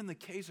even in the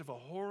case of a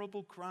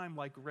horrible crime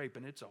like rape,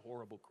 and it's a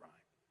horrible crime,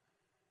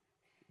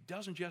 it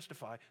doesn't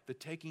justify the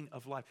taking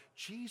of life.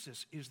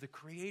 Jesus is the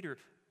creator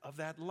of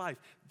that life.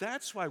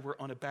 That's why we're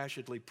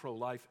unabashedly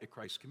pro-life at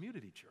Christ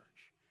Community Church.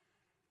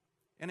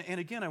 And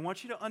again, I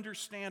want you to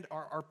understand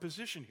our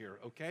position here,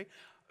 okay?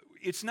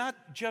 It's not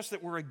just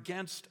that we're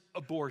against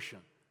abortion.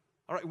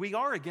 All right, we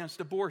are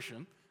against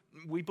abortion.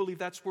 We believe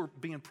that's where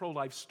being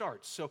pro-life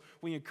starts. So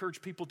we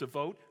encourage people to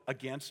vote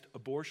against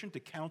abortion, to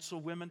counsel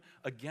women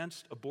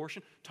against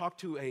abortion. Talk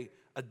to a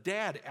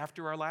dad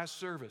after our last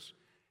service.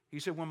 He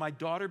said, when my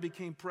daughter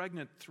became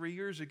pregnant 3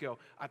 years ago,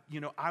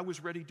 I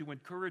was ready to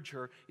encourage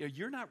her.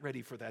 You're not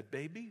ready for that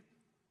baby.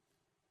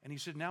 And he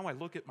said, now I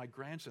look at my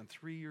grandson,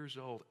 3 years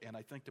old, and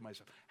I think to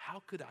myself,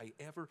 how could I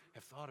ever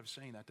have thought of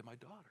saying that to my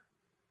daughter?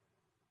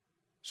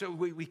 So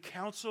we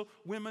counsel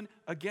women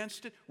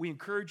against it. We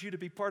encourage you to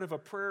be part of a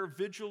prayer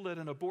vigil at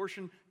an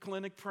abortion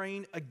clinic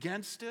praying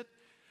against it.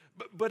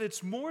 But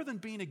it's more than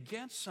being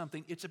against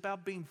something. It's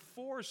about being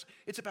for.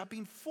 It's about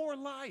being for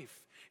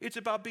life. It's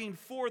about being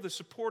for the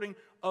supporting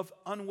of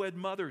unwed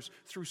mothers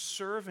through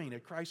serving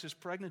at crisis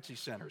pregnancy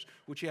centers,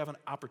 which you have an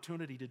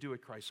opportunity to do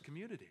at Christ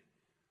Community.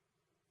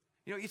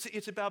 You know,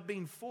 it's about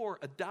being for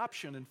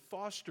adoption and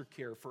foster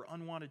care for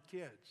unwanted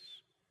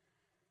kids.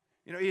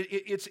 You know,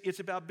 it's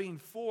about being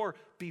for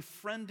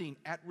befriending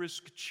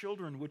at-risk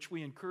children, which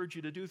we encourage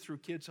you to do through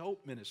Kids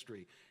Hope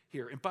Ministry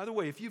here. And by the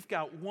way, if you've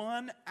got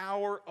 1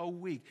 hour a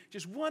week,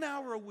 just 1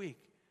 hour a week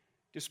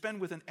to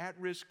spend with an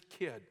at-risk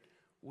kid,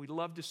 we'd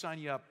love to sign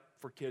you up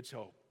for Kids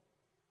Hope.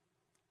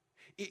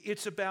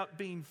 It's about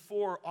being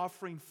for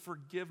offering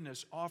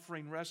forgiveness,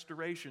 offering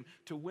restoration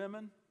to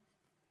women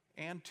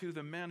and to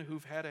the men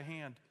who've had a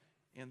hand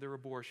in their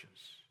abortions.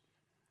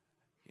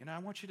 You know, I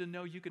want you to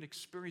know you can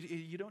experience,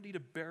 you don't need to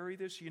bury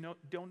this. You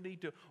don't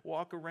need to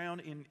walk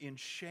around in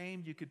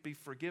shame. You could be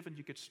forgiven.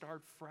 You could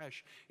start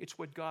fresh. It's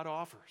what God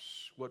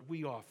offers, what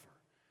we offer.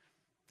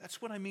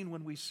 That's what I mean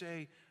when we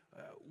say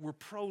we're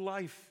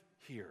pro-life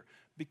here,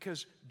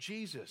 because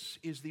Jesus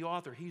is the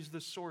author. He's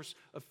the source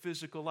of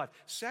physical life.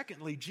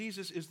 Secondly,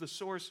 Jesus is the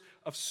source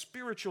of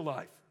spiritual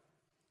life.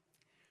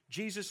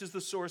 Jesus is the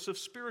source of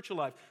spiritual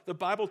life. The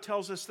Bible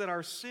tells us that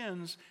our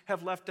sins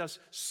have left us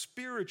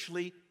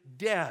spiritually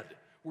dead.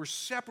 We're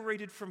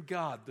separated from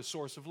God, the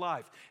source of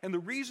life. And the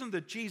reason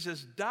that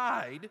Jesus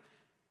died,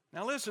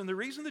 now listen, the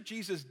reason that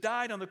Jesus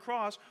died on the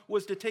cross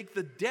was to take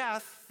the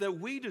death that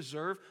we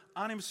deserve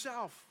on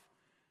himself.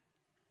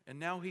 And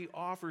now he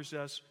offers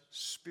us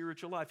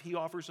spiritual life. He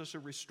offers us a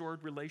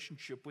restored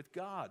relationship with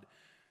God.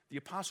 The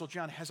Apostle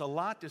John has a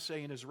lot to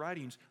say in his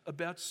writings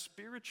about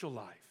spiritual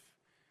life.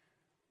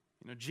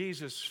 You know,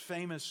 Jesus'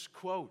 famous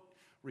quote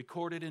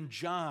recorded in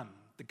John,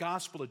 the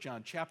Gospel of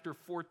John, chapter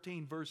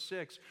 14, verse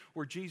 6,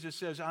 where Jesus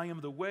says, I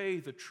am the way,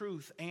 the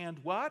truth, and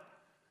what?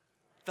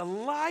 The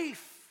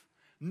life.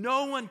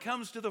 No one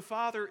comes to the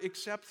Father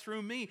except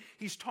through me.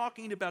 He's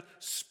talking about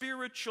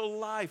spiritual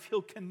life.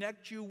 He'll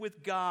connect you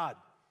with God.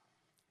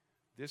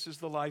 This is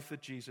the life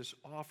that Jesus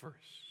offers.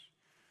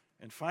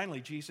 And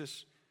finally,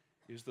 Jesus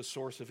is the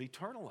source of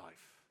eternal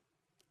life.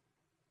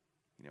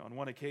 You know, on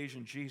one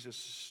occasion, Jesus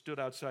stood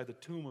outside the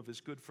tomb of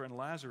his good friend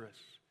Lazarus,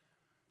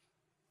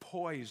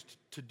 poised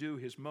to do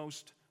his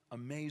most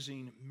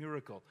amazing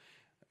miracle.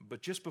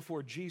 But just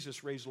before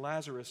Jesus raised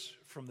Lazarus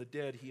from the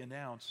dead, he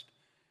announced,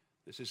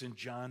 this is in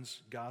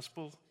John's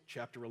Gospel,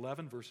 chapter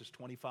 11, verses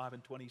 25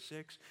 and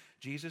 26,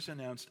 Jesus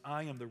announced,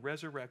 I am the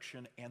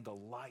resurrection and the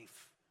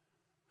life.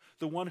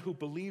 The one who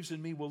believes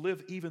in me will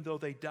live even though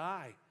they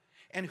die,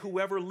 and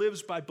whoever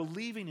lives by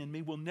believing in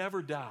me will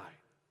never die.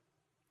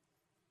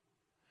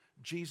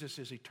 Jesus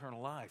is eternal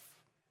life.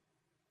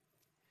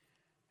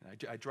 And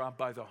I dropped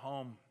by the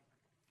home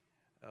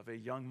of a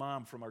young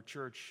mom from our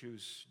church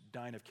who's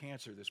dying of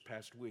cancer this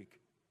past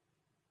week.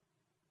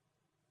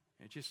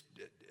 And just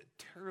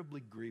a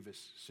terribly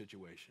grievous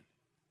situation.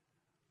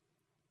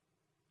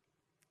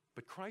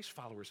 But Christ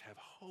followers have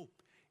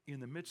hope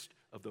in the midst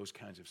of those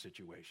kinds of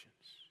situations.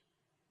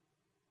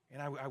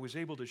 And I was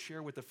able to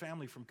share with the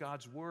family from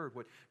God's Word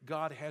what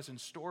God has in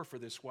store for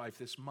this wife,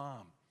 this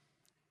mom.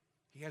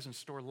 He has in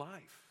store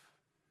life.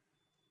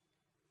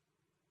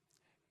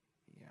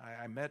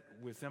 I met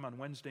with them on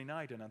Wednesday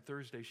night, and on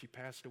Thursday she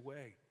passed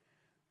away.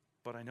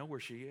 But I know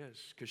where she is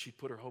because she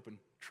put her hope and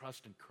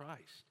trust in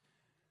Christ.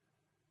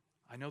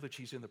 I know that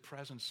she's in the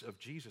presence of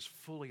Jesus,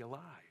 fully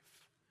alive.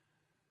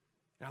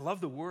 And I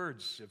love the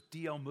words of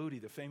D.L. Moody,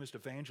 the famous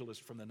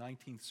evangelist from the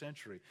 19th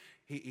century.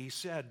 He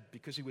said,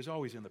 because he was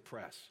always in the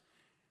press,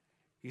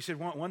 he said,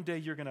 one day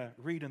you're going to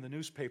read in the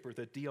newspaper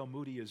that D.L.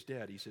 Moody is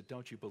dead. He said,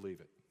 don't you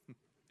believe it?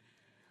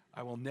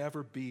 I will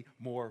never be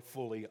more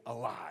fully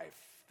alive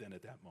than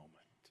at that moment.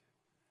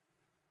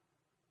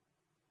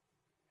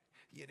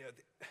 You know,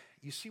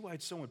 you see why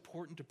it's so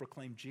important to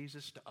proclaim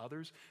Jesus to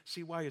others?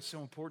 See why it's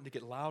so important to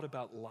get loud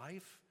about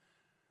life?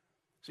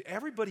 See,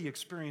 everybody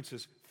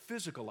experiences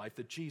physical life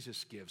that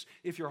Jesus gives.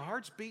 If your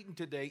heart's beating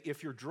today,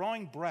 if you're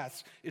drawing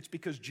breaths, it's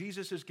because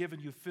Jesus has given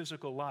you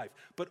physical life.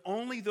 But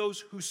only those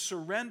who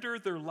surrender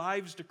their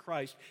lives to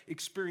Christ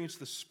experience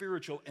the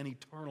spiritual and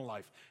eternal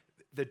life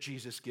that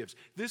Jesus gives.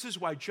 This is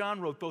why John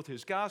wrote both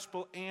his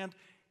gospel and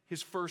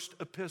his first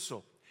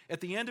epistle. At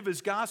the end of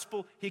his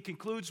gospel, he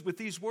concludes with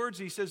these words.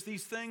 He says,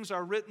 these things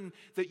are written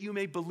that you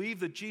may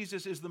believe that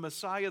Jesus is the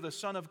Messiah, the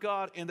Son of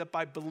God, and that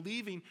by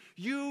believing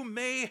you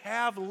may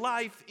have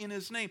life in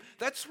his name.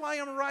 That's why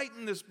I'm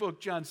writing this book,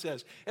 John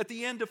says. At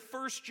the end of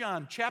 1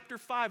 John chapter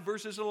 5,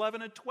 verses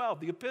 11 and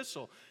 12, the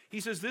epistle, he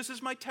says, this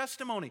is my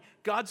testimony.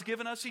 God's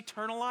given us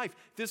eternal life.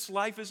 This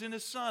life is in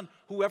his Son.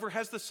 Whoever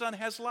has the Son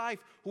has life.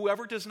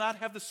 Whoever does not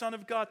have the Son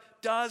of God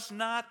does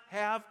not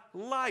have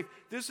life.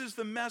 This is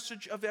the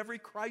message of every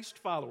Christ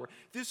follower.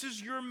 This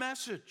is your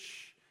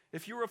message.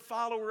 If you're a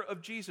follower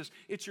of Jesus,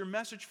 it's your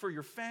message for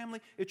your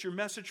family, it's your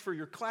message for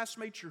your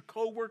classmates, your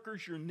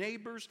coworkers, your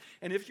neighbors.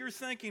 And if you're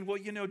thinking, well,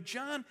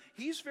 John,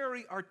 he's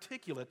very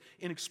articulate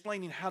in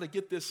explaining how to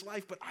get this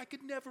life, but I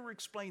could never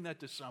explain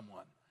that to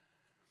someone.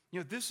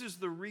 This is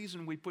the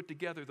reason we put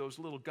together those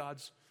little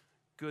God's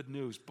Good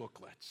News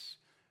booklets,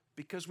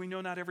 because we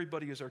know not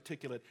everybody is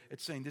articulate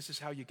at saying this is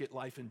how you get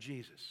life in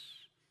Jesus.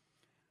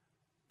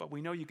 But we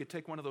know you could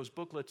take one of those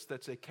booklets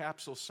that's a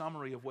capsule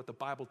summary of what the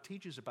Bible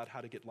teaches about how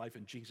to get life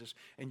in Jesus,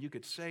 and you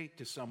could say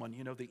to someone,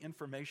 the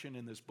information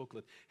in this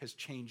booklet has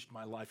changed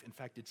my life. In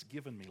fact, it's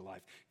given me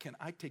life. Can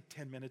I take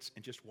 10 minutes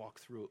and just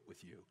walk through it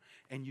with you?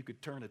 And you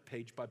could turn it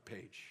page by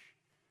page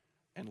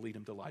and lead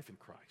them to life in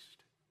Christ.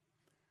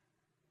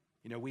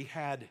 We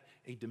had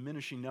a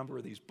diminishing number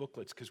of these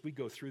booklets because we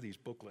go through these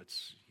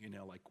booklets,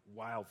 like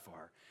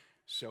wildfire.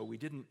 So we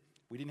didn't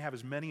have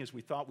as many as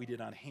we thought we did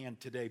on hand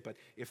today, but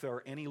if there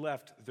are any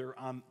left, they're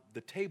on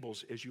the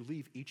tables as you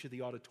leave each of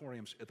the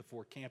auditoriums at the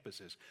 4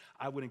 campuses.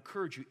 I would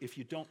encourage you, if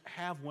you don't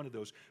have one of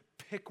those,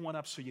 pick one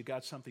up so you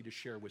got something to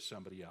share with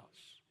somebody else.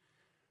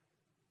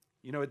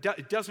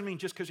 It doesn't mean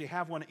just because you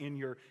have one in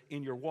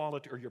your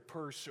wallet or your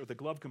purse or the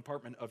glove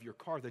compartment of your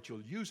car that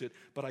you'll use it,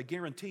 but I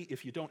guarantee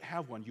if you don't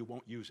have one, you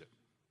won't use it.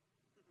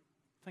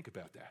 Think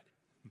about that.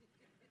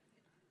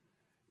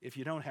 If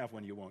you don't have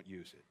one, you won't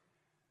use it.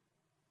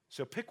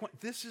 So pick one.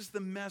 This is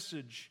the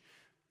message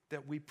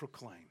that we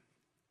proclaim,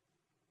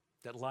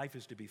 that life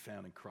is to be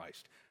found in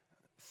Christ.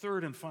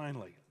 Third and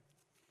finally,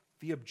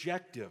 the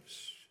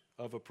objectives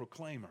of a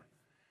proclaimer.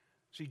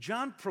 See,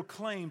 John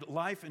proclaimed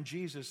life in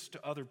Jesus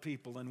to other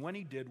people, and when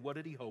he did, what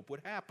did he hope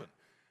would happen?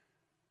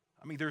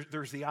 I mean,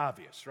 there's the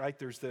obvious, right?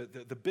 There's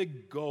the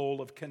big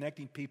goal of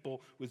connecting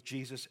people with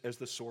Jesus as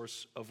the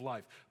source of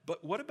life.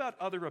 But what about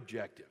other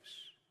objectives?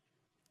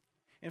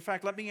 In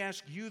fact, let me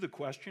ask you the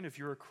question, if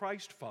you're a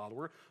Christ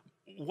follower,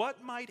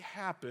 what might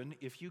happen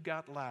if you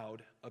got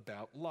loud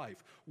about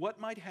life? What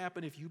might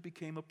happen if you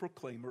became a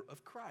proclaimer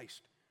of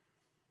Christ?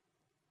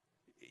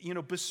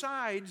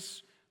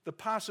 Besides the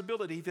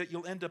possibility that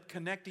you'll end up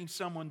connecting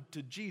someone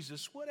to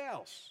Jesus, what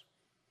else?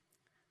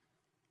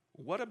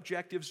 What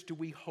objectives do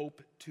we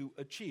hope to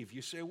achieve?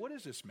 You say, what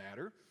does this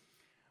matter?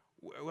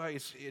 Well,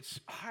 it's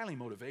highly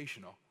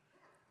motivational.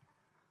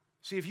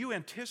 See, if you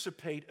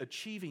anticipate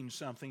achieving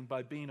something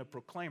by being a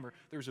proclaimer,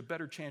 there's a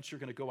better chance you're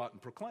going to go out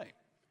and proclaim.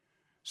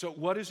 So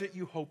what is it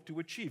you hope to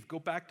achieve? Go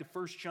back to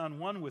 1 John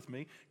 1 with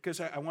me, because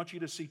I want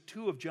you to see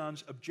 2 of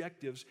John's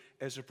objectives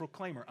as a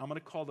proclaimer. I'm going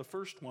to call the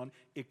first one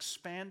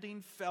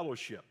expanding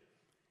fellowship.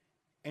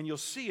 And you'll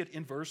see it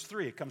in verse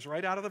 3. It comes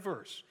right out of the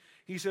verse.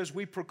 He says,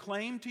 we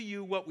proclaim to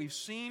you what we've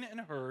seen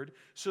and heard,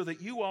 so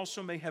that you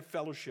also may have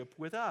fellowship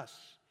with us.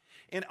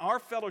 And our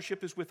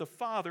fellowship is with the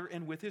Father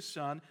and with His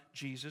Son,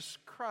 Jesus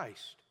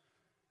Christ.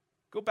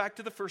 Go back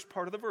to the first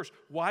part of the verse.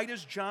 Why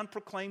does John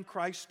proclaim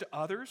Christ to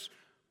others?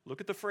 Look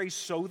at the phrase,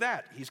 so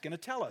that. He's going to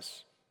tell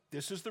us.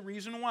 This is the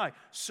reason why.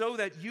 So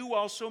that you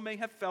also may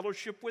have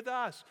fellowship with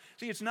us.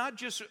 See, it's not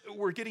just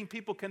we're getting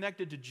people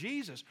connected to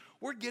Jesus.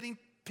 We're getting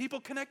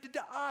people connected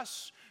to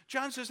us.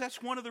 John says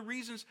that's one of the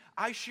reasons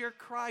I share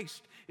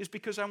Christ, is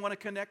because I want to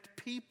connect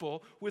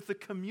people with the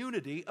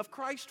community of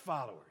Christ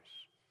followers.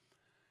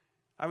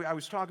 I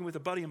was talking with a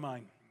buddy of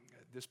mine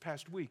this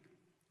past week,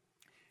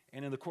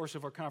 and in the course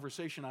of our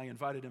conversation, I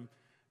invited him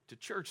to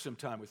church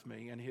sometime with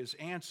me, and his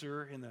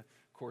answer in the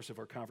course of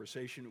our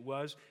conversation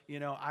was,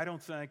 I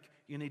don't think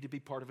you need to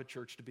be part of a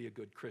church to be a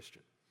good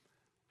Christian.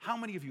 How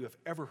many of you have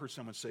ever heard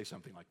someone say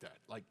something like that?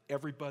 Like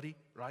everybody,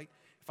 right?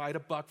 If I had a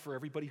buck for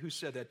everybody who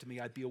said that to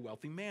me, I'd be a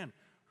wealthy man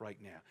right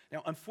now.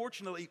 Now,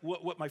 unfortunately,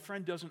 what my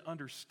friend doesn't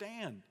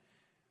understand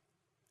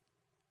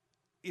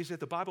is that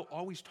the Bible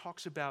always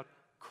talks about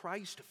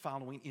Christ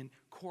following in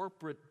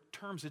corporate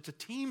terms. It's a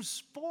team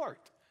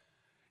sport.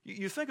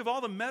 You think of all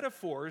the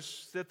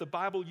metaphors that the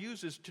Bible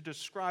uses to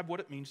describe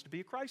what it means to be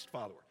a Christ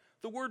follower.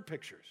 The word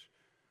pictures.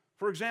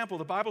 For example,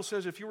 the Bible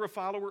says if you're a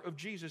follower of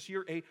Jesus,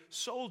 you're a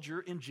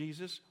soldier in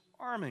Jesus'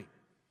 army.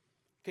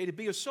 Okay, to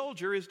be a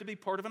soldier is to be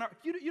part of an army.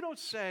 You don't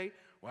say,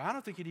 well, I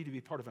don't think you need to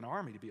be part of an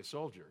army to be a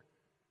soldier.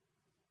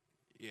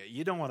 Yeah,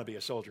 you don't want to be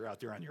a soldier out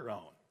there on your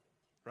own,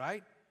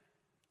 right?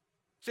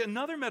 See,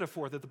 another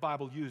metaphor that the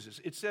Bible uses,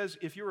 it says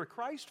if you're a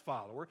Christ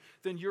follower,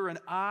 then you're an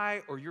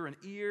eye or you're an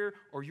ear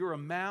or you're a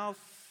mouth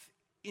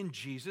in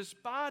Jesus'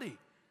 body.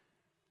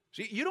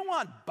 See, you don't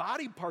want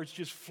body parts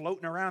just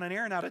floating around in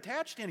air and not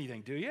attached to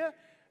anything, do you?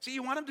 See,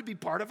 you want them to be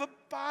part of a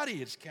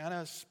body. It's kind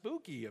of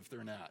spooky if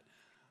they're not.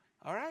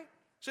 All right?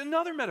 It's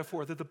another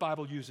metaphor that the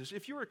Bible uses.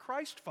 If you're a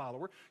Christ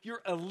follower,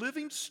 you're a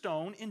living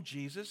stone in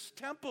Jesus'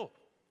 temple.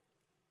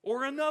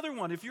 Or another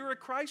one, if you're a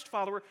Christ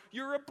follower,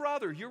 you're a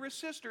brother, you're a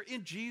sister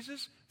in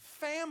Jesus'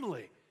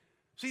 family.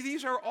 See,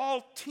 these are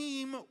all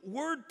team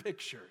word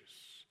pictures.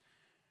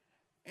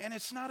 And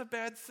it's not a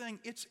bad thing.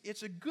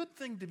 It's a good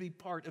thing to be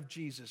part of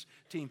Jesus'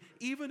 team,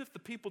 even if the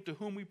people to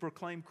whom we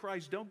proclaim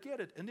Christ don't get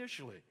it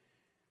initially.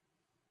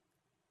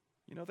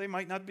 They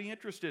might not be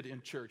interested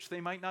in church.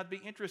 They might not be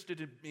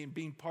interested in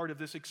being part of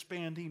this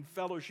expanding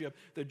fellowship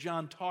that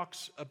John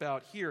talks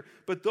about here.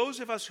 But those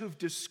of us who've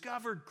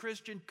discovered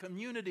Christian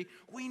community,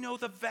 we know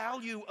the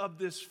value of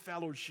this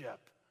fellowship.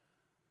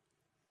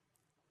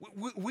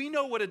 We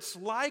know what it's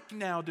like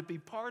now to be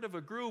part of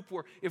a group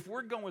where if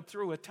we're going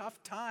through a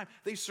tough time,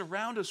 they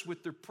surround us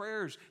with their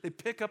prayers. They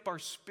pick up our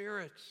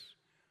spirits.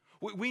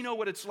 We know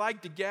what it's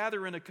like to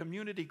gather in a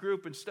community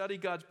group and study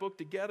God's book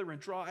together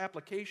and draw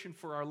application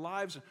for our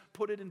lives and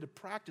put it into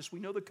practice. We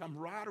know the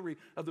camaraderie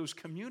of those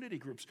community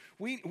groups.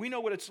 We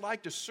know what it's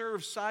like to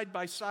serve side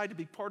by side, to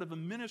be part of a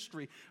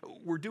ministry.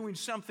 We're doing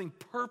something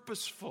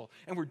purposeful,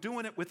 and we're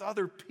doing it with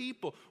other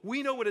people.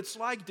 We know what it's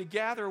like to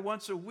gather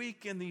once a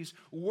week in these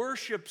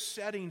worship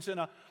settings,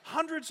 and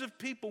hundreds of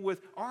people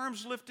with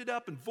arms lifted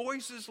up and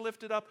voices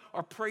lifted up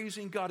are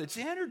praising God. It's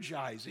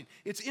energizing.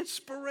 It's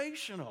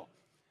inspirational.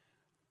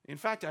 In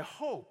fact, I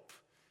hope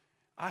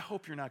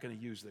you're not going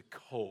to use the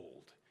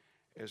cold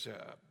as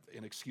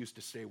an excuse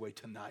to stay away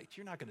tonight.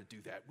 You're not going to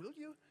do that, will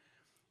you?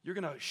 You're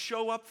going to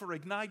show up for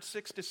Ignite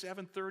 6 to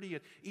 7:30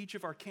 at each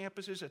of our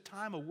campuses, a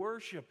time of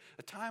worship,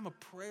 a time of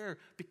prayer,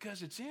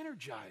 because it's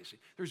energizing.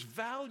 There's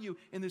value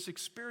in this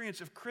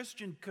experience of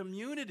Christian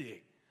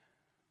community.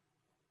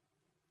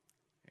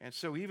 And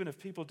so even if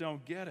people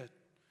don't get it,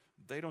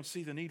 they don't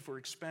see the need for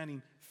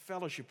expanding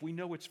fellowship. We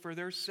know it's for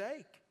their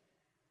sake.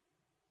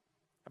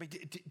 I mean,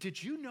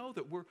 did you know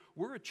that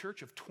we're a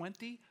church of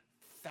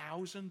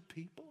 20,000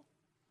 people?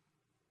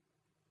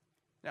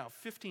 Now,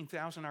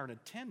 15,000 aren't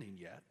attending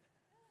yet.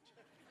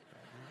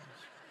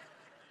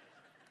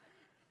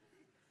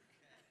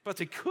 But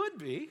they could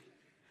be.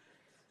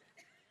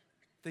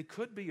 They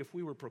could be if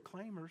we were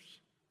proclaimers.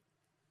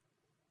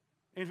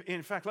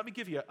 In fact, let me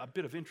give you a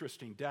bit of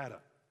interesting data.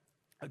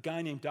 A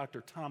guy named Dr.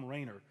 Tom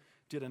Rainer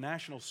did a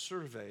national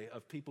survey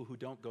of people who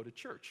don't go to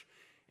church.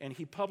 And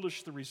he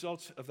published the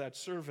results of that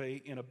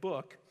survey in a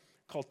book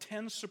called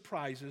 10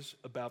 Surprises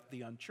About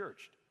the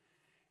Unchurched.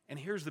 And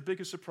here's the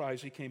biggest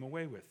surprise he came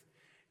away with.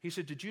 He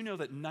said, did you know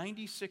that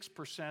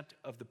 96%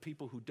 of the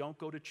people who don't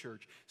go to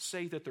church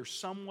say that they're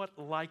somewhat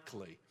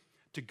likely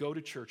to go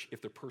to church if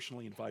they're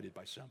personally invited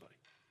by somebody?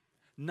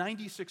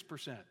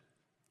 96%.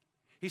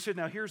 He said,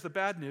 now here's the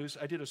bad news.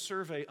 I did a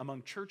survey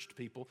among churched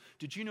people.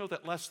 Did you know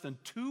that less than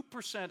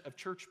 2% of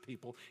church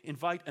people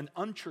invite an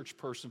unchurched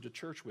person to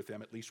church with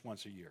them at least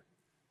once a year?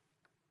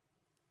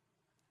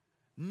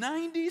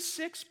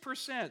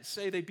 96%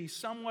 say they'd be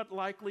somewhat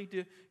likely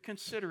to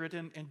consider it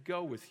and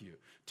go with you.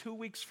 2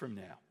 weeks from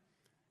now,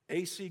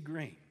 AC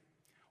Green,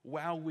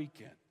 Wow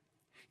Weekend.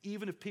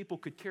 Even if people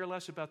could care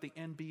less about the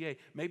NBA,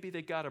 maybe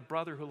they got a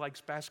brother who likes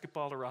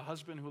basketball or a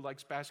husband who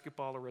likes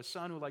basketball or a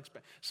son who likes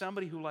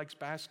somebody who likes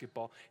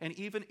basketball. And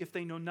even if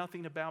they know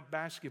nothing about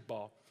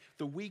basketball,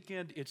 the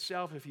weekend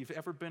itself, if you've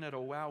ever been at a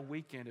Wow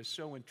Weekend, is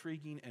so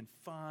intriguing and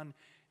fun,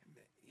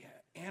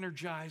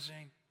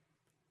 energizing.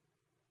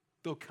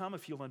 They'll come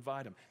if you'll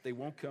invite them. They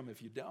won't come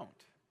if you don't.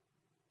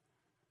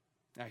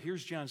 Now,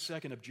 here's John's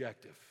second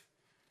objective.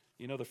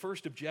 The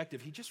first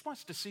objective, he just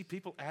wants to see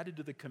people added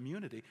to the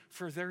community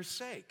for their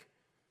sake.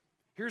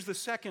 Here's the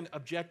second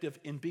objective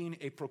in being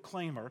a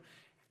proclaimer,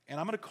 and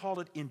I'm going to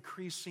call it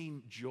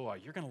increasing joy.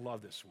 You're going to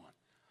love this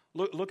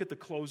one. Look at the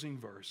closing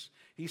verse.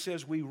 He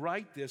says, we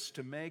write this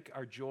to make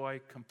our joy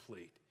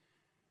complete.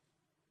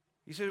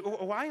 He said,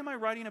 why am I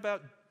writing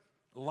about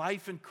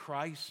life in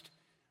Christ?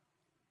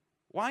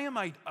 Why am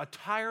I a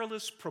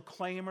tireless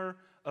proclaimer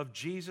of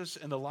Jesus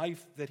and the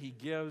life that he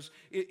gives?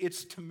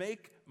 It's to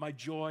make my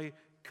joy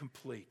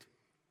complete.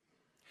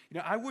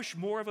 I wish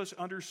more of us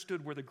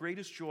understood where the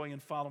greatest joy in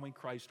following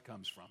Christ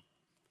comes from.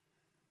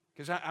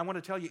 Because I want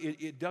to tell you,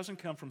 it doesn't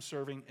come from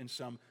serving in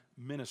some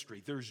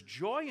ministry. There's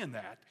joy in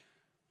that,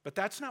 but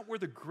that's not where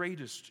the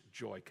greatest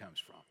joy comes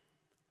from.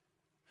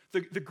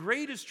 The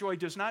greatest joy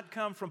does not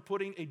come from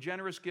putting a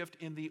generous gift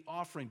in the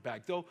offering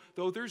bag,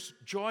 though there's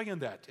joy in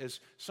that, as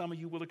some of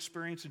you will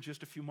experience in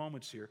just a few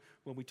moments here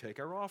when we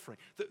take our offering.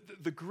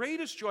 The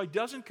greatest joy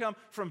doesn't come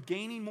from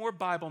gaining more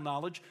Bible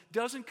knowledge,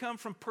 doesn't come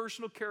from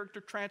personal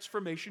character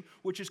transformation,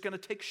 which is going to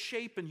take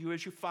shape in you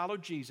as you follow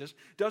Jesus,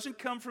 doesn't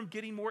come from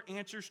getting more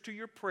answers to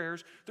your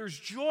prayers. There's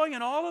joy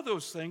in all of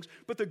those things,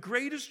 but the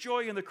greatest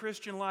joy in the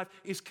Christian life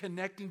is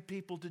connecting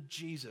people to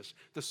Jesus,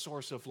 the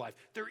source of life.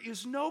 There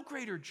is no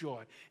greater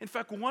joy. In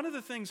fact, one of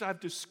the things I've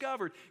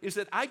discovered is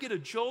that I get a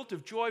jolt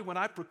of joy when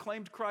I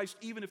proclaimed Christ,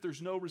 even if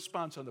there's no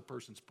response on the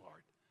person's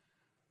part.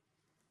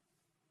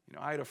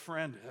 I had a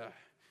friend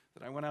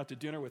that I went out to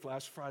dinner with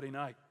last Friday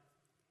night.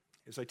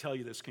 As I tell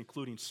you this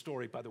concluding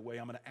story, by the way,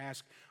 I'm going to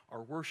ask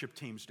our worship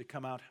teams to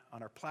come out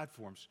on our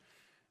platforms.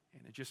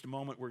 And in just a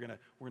moment, we're going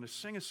to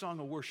sing a song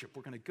of worship.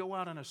 We're going to go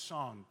out on a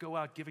song, go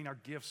out giving our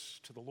gifts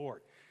to the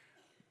Lord.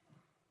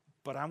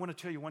 But I want to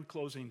tell you one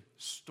closing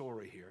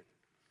story here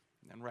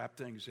and wrap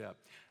things up.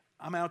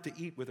 I'm out to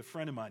eat with a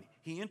friend of mine.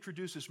 He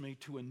introduces me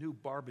to a new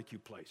barbecue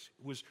place.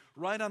 It was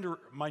right under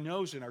my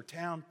nose in our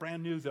town,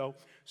 brand new though,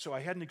 so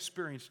I hadn't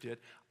experienced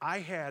it. I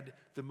had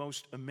the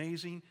most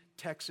amazing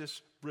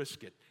Texas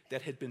brisket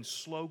that had been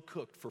slow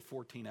cooked for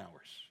 14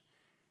 hours.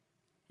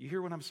 You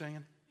hear what I'm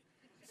saying?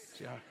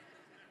 Yeah.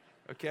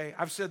 Okay,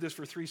 I've said this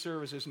for 3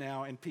 services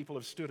now, and people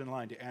have stood in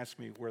line to ask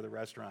me where the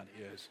restaurant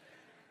is.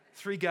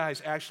 3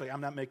 guys, actually,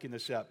 I'm not making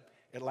this up,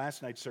 at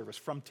last night's service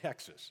from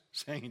Texas,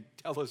 saying,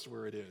 tell us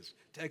where it is.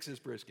 Texas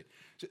brisket.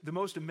 So the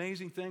most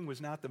amazing thing was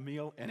not the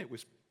meal, and it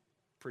was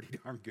pretty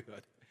darn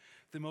good.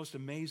 The most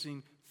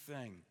amazing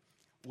thing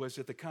was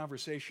that the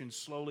conversation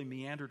slowly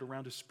meandered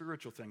around to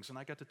spiritual things, and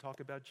I got to talk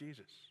about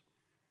Jesus.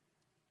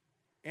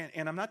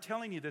 And I'm not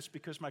telling you this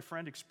because my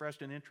friend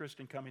expressed an interest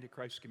in coming to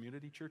Christ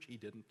Community Church. He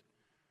didn't.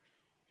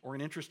 Or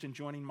an interest in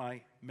joining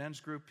my men's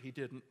group. He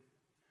didn't.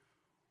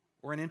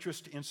 Or an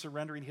interest in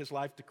surrendering his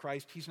life to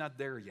Christ. He's not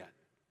there yet,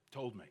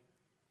 told me.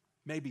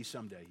 Maybe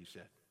someday, he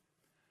said.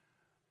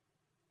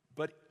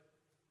 But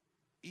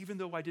even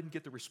though I didn't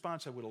get the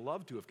response I would have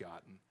loved to have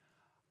gotten,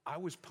 I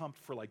was pumped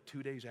for like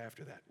 2 days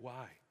after that.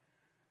 Why?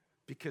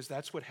 Because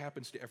that's what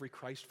happens to every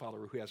Christ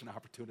follower who has an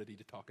opportunity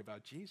to talk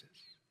about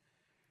Jesus.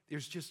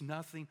 There's just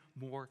nothing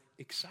more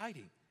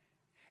exciting.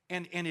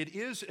 And it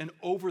is an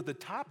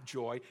over-the-top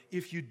joy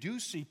if you do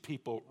see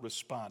people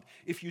respond.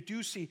 If you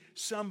do see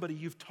somebody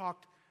you've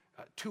talked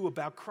to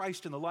about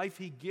Christ and the life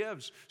he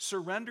gives,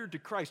 surrendered to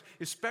Christ,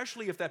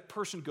 especially if that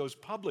person goes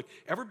public.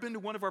 Ever been to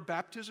one of our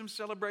baptism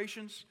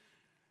celebrations?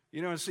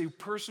 You know, and see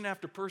person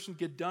after person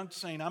get dunked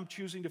saying, I'm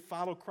choosing to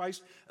follow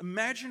Christ.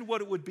 Imagine what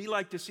it would be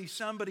like to see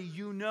somebody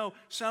you know,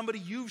 somebody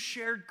you've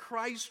shared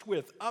Christ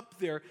with up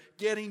there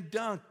getting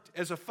dunked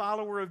as a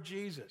follower of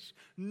Jesus.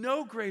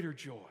 No greater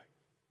joy.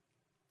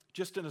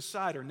 Just an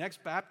aside, our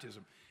next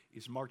baptism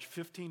is March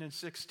 15 and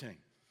 16.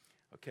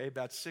 Okay,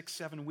 about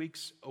 6-7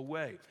 weeks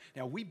away.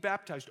 Now, we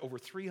baptized over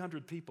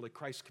 300 people at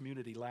Christ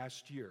Community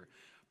last year.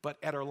 But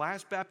at our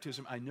last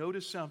baptism, I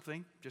noticed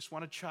something. Just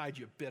want to chide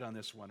you a bit on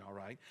this one, all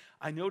right?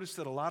 I noticed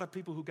that a lot of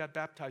people who got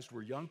baptized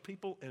were young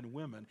people and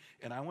women.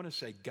 And I want to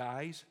say,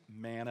 guys,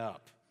 man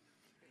up.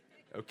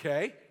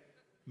 Okay?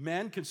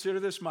 Men, consider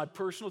this my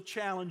personal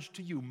challenge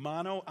to you.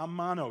 Mano a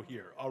mano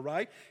here, all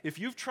right? If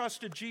you've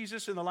trusted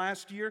Jesus in the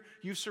last year,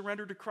 you've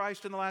surrendered to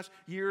Christ in the last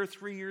year,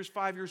 3 years,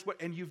 5 years,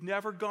 and you've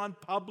never gone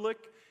public,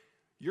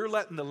 you're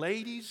letting the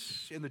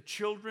ladies and the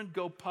children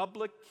go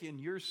public, and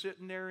you're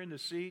sitting there in the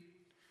seat.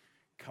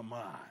 Come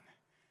on.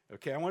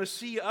 Okay, I want to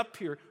see you up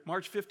here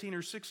March 15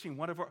 or 16,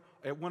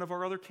 at one of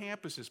our other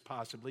campuses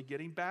possibly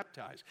getting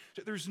baptized.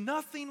 So there's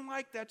nothing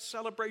like that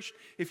celebration.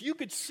 If you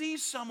could see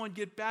someone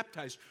get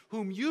baptized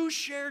whom you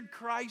shared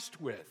Christ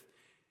with,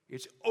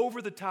 it's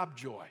over-the-top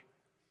joy.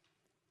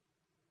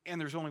 And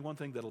there's only one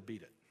thing that'll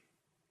beat it.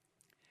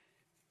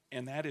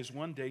 And that is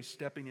one day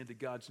stepping into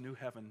God's new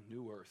heaven,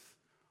 new earth,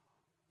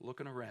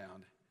 looking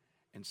around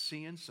and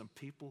seeing some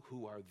people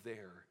who are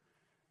there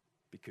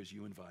because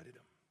you invited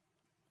them.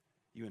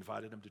 You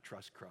invited them to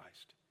trust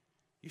Christ.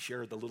 You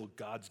shared the little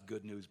God's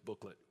Good News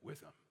booklet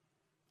with them.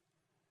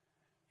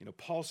 You know,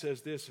 Paul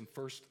says this in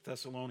 1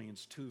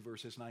 Thessalonians 2,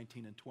 verses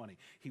 19 and 20.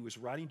 He was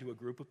writing to a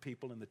group of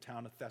people in the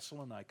town of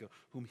Thessalonica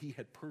whom he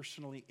had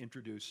personally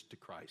introduced to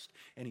Christ.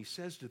 And he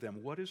says to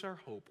them, what is our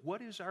hope?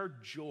 What is our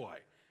joy?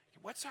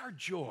 What's our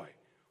joy?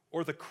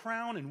 Or the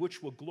crown in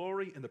which we'll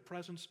glory in the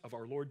presence of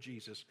our Lord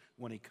Jesus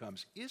when he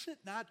comes. Is it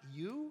not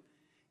you?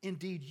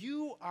 Indeed,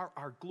 you are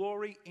our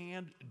glory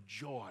and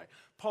joy.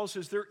 Paul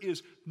says there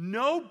is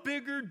no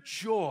bigger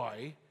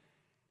joy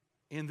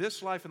in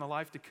this life and the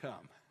life to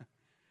come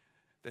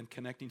than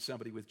connecting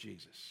somebody with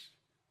Jesus,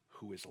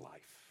 who is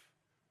life.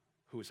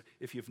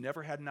 If you've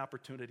never had an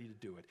opportunity to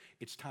do it,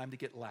 it's time to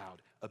get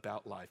loud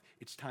about life.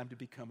 It's time to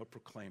become a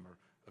proclaimer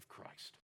of Christ.